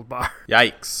fucking gold bar.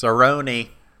 Yikes, Aroni.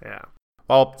 Yeah.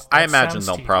 Well, I imagine sounds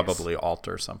they'll tedious. probably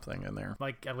alter something in there.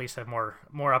 Like, at least have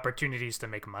more opportunities to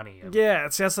make money. Yeah,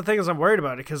 that's the thing, is I'm worried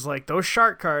about it, because like those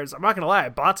shark cards, I'm not gonna lie, I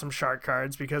bought some shark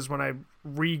cards because when I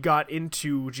got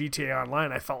into GTA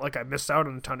Online, I felt like I missed out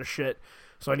on a ton of shit,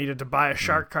 so I needed to buy a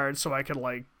shark card so I could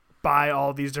like buy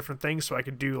all these different things, so I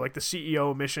could do like the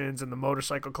CEO missions and the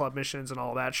motorcycle club missions and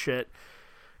all that shit.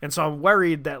 And so I'm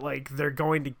worried that like they're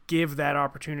going to give that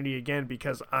opportunity again,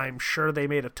 because I'm sure they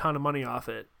made a ton of money off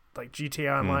it. Like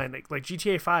GTA Online, like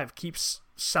GTA 5 keeps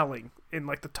selling in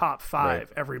like the top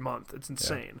 5 every month. It's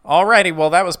insane. Yeah. Alrighty, well,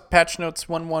 that was patch notes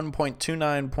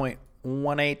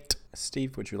 11.29.18.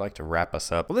 Steve, would you like to wrap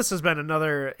us up? Well, this has been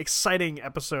another exciting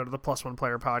episode of the Plus One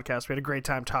Player Podcast. We had a great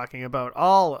time talking about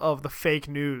all of the fake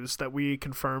news that we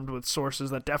confirmed with sources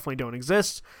that definitely don't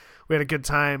exist. We had a good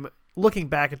time looking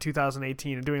back at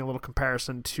 2018 and doing a little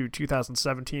comparison to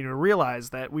 2017, we realize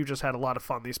that we've just had a lot of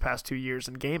fun these past 2 years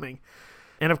in gaming.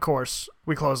 And of course,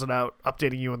 we close it out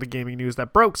updating you on the gaming news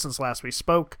that broke since last we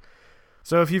spoke.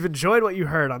 So if you've enjoyed what you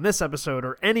heard on this episode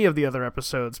or any of the other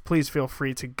episodes, please feel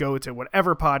free to go to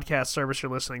whatever podcast service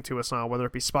you're listening to us on, whether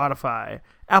it be Spotify,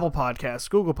 Apple Podcasts,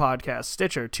 Google Podcasts,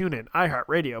 Stitcher, TuneIn,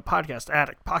 iHeartRadio, Podcast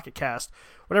Addict, Pocket Cast,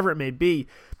 whatever it may be.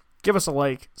 Give us a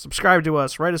like, subscribe to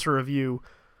us, write us a review,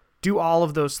 do all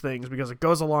of those things because it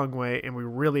goes a long way and we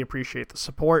really appreciate the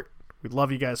support. We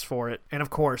love you guys for it. And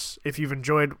of course, if you've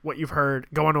enjoyed what you've heard,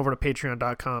 go on over to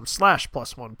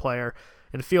patreon.com/+1player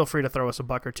and feel free to throw us a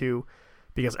buck or two,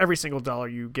 because every single dollar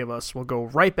you give us will go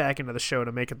right back into the show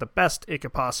to make it the best it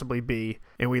could possibly be.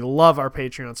 And we love our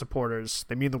Patreon supporters.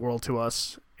 They mean the world to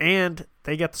us. And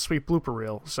they get the sweet blooper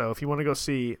reel. So if you want to go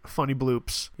see funny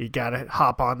bloops, you got to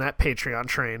hop on that Patreon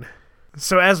train.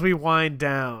 So as we wind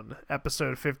down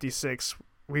episode 56,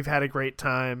 we've had a great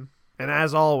time. And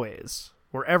as always,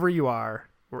 wherever you are,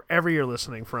 wherever you're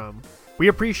listening from, we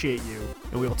appreciate you.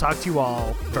 And we will talk to you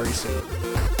all very soon.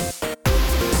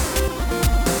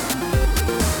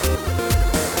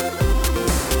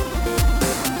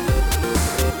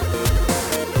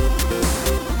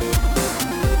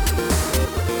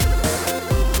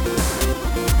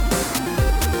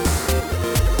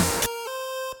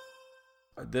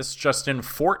 This just in,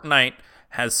 Fortnite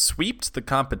has sweeped the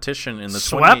competition in the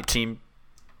 2018.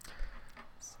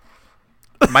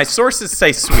 My sources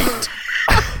say sweeped.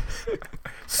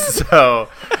 So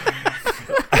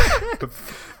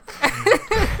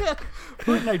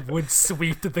Fortnite would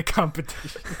sweep the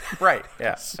competition. Right,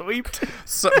 yeah. Sweeped.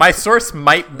 So my source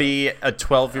might be a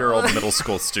 12-year-old middle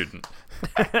school student.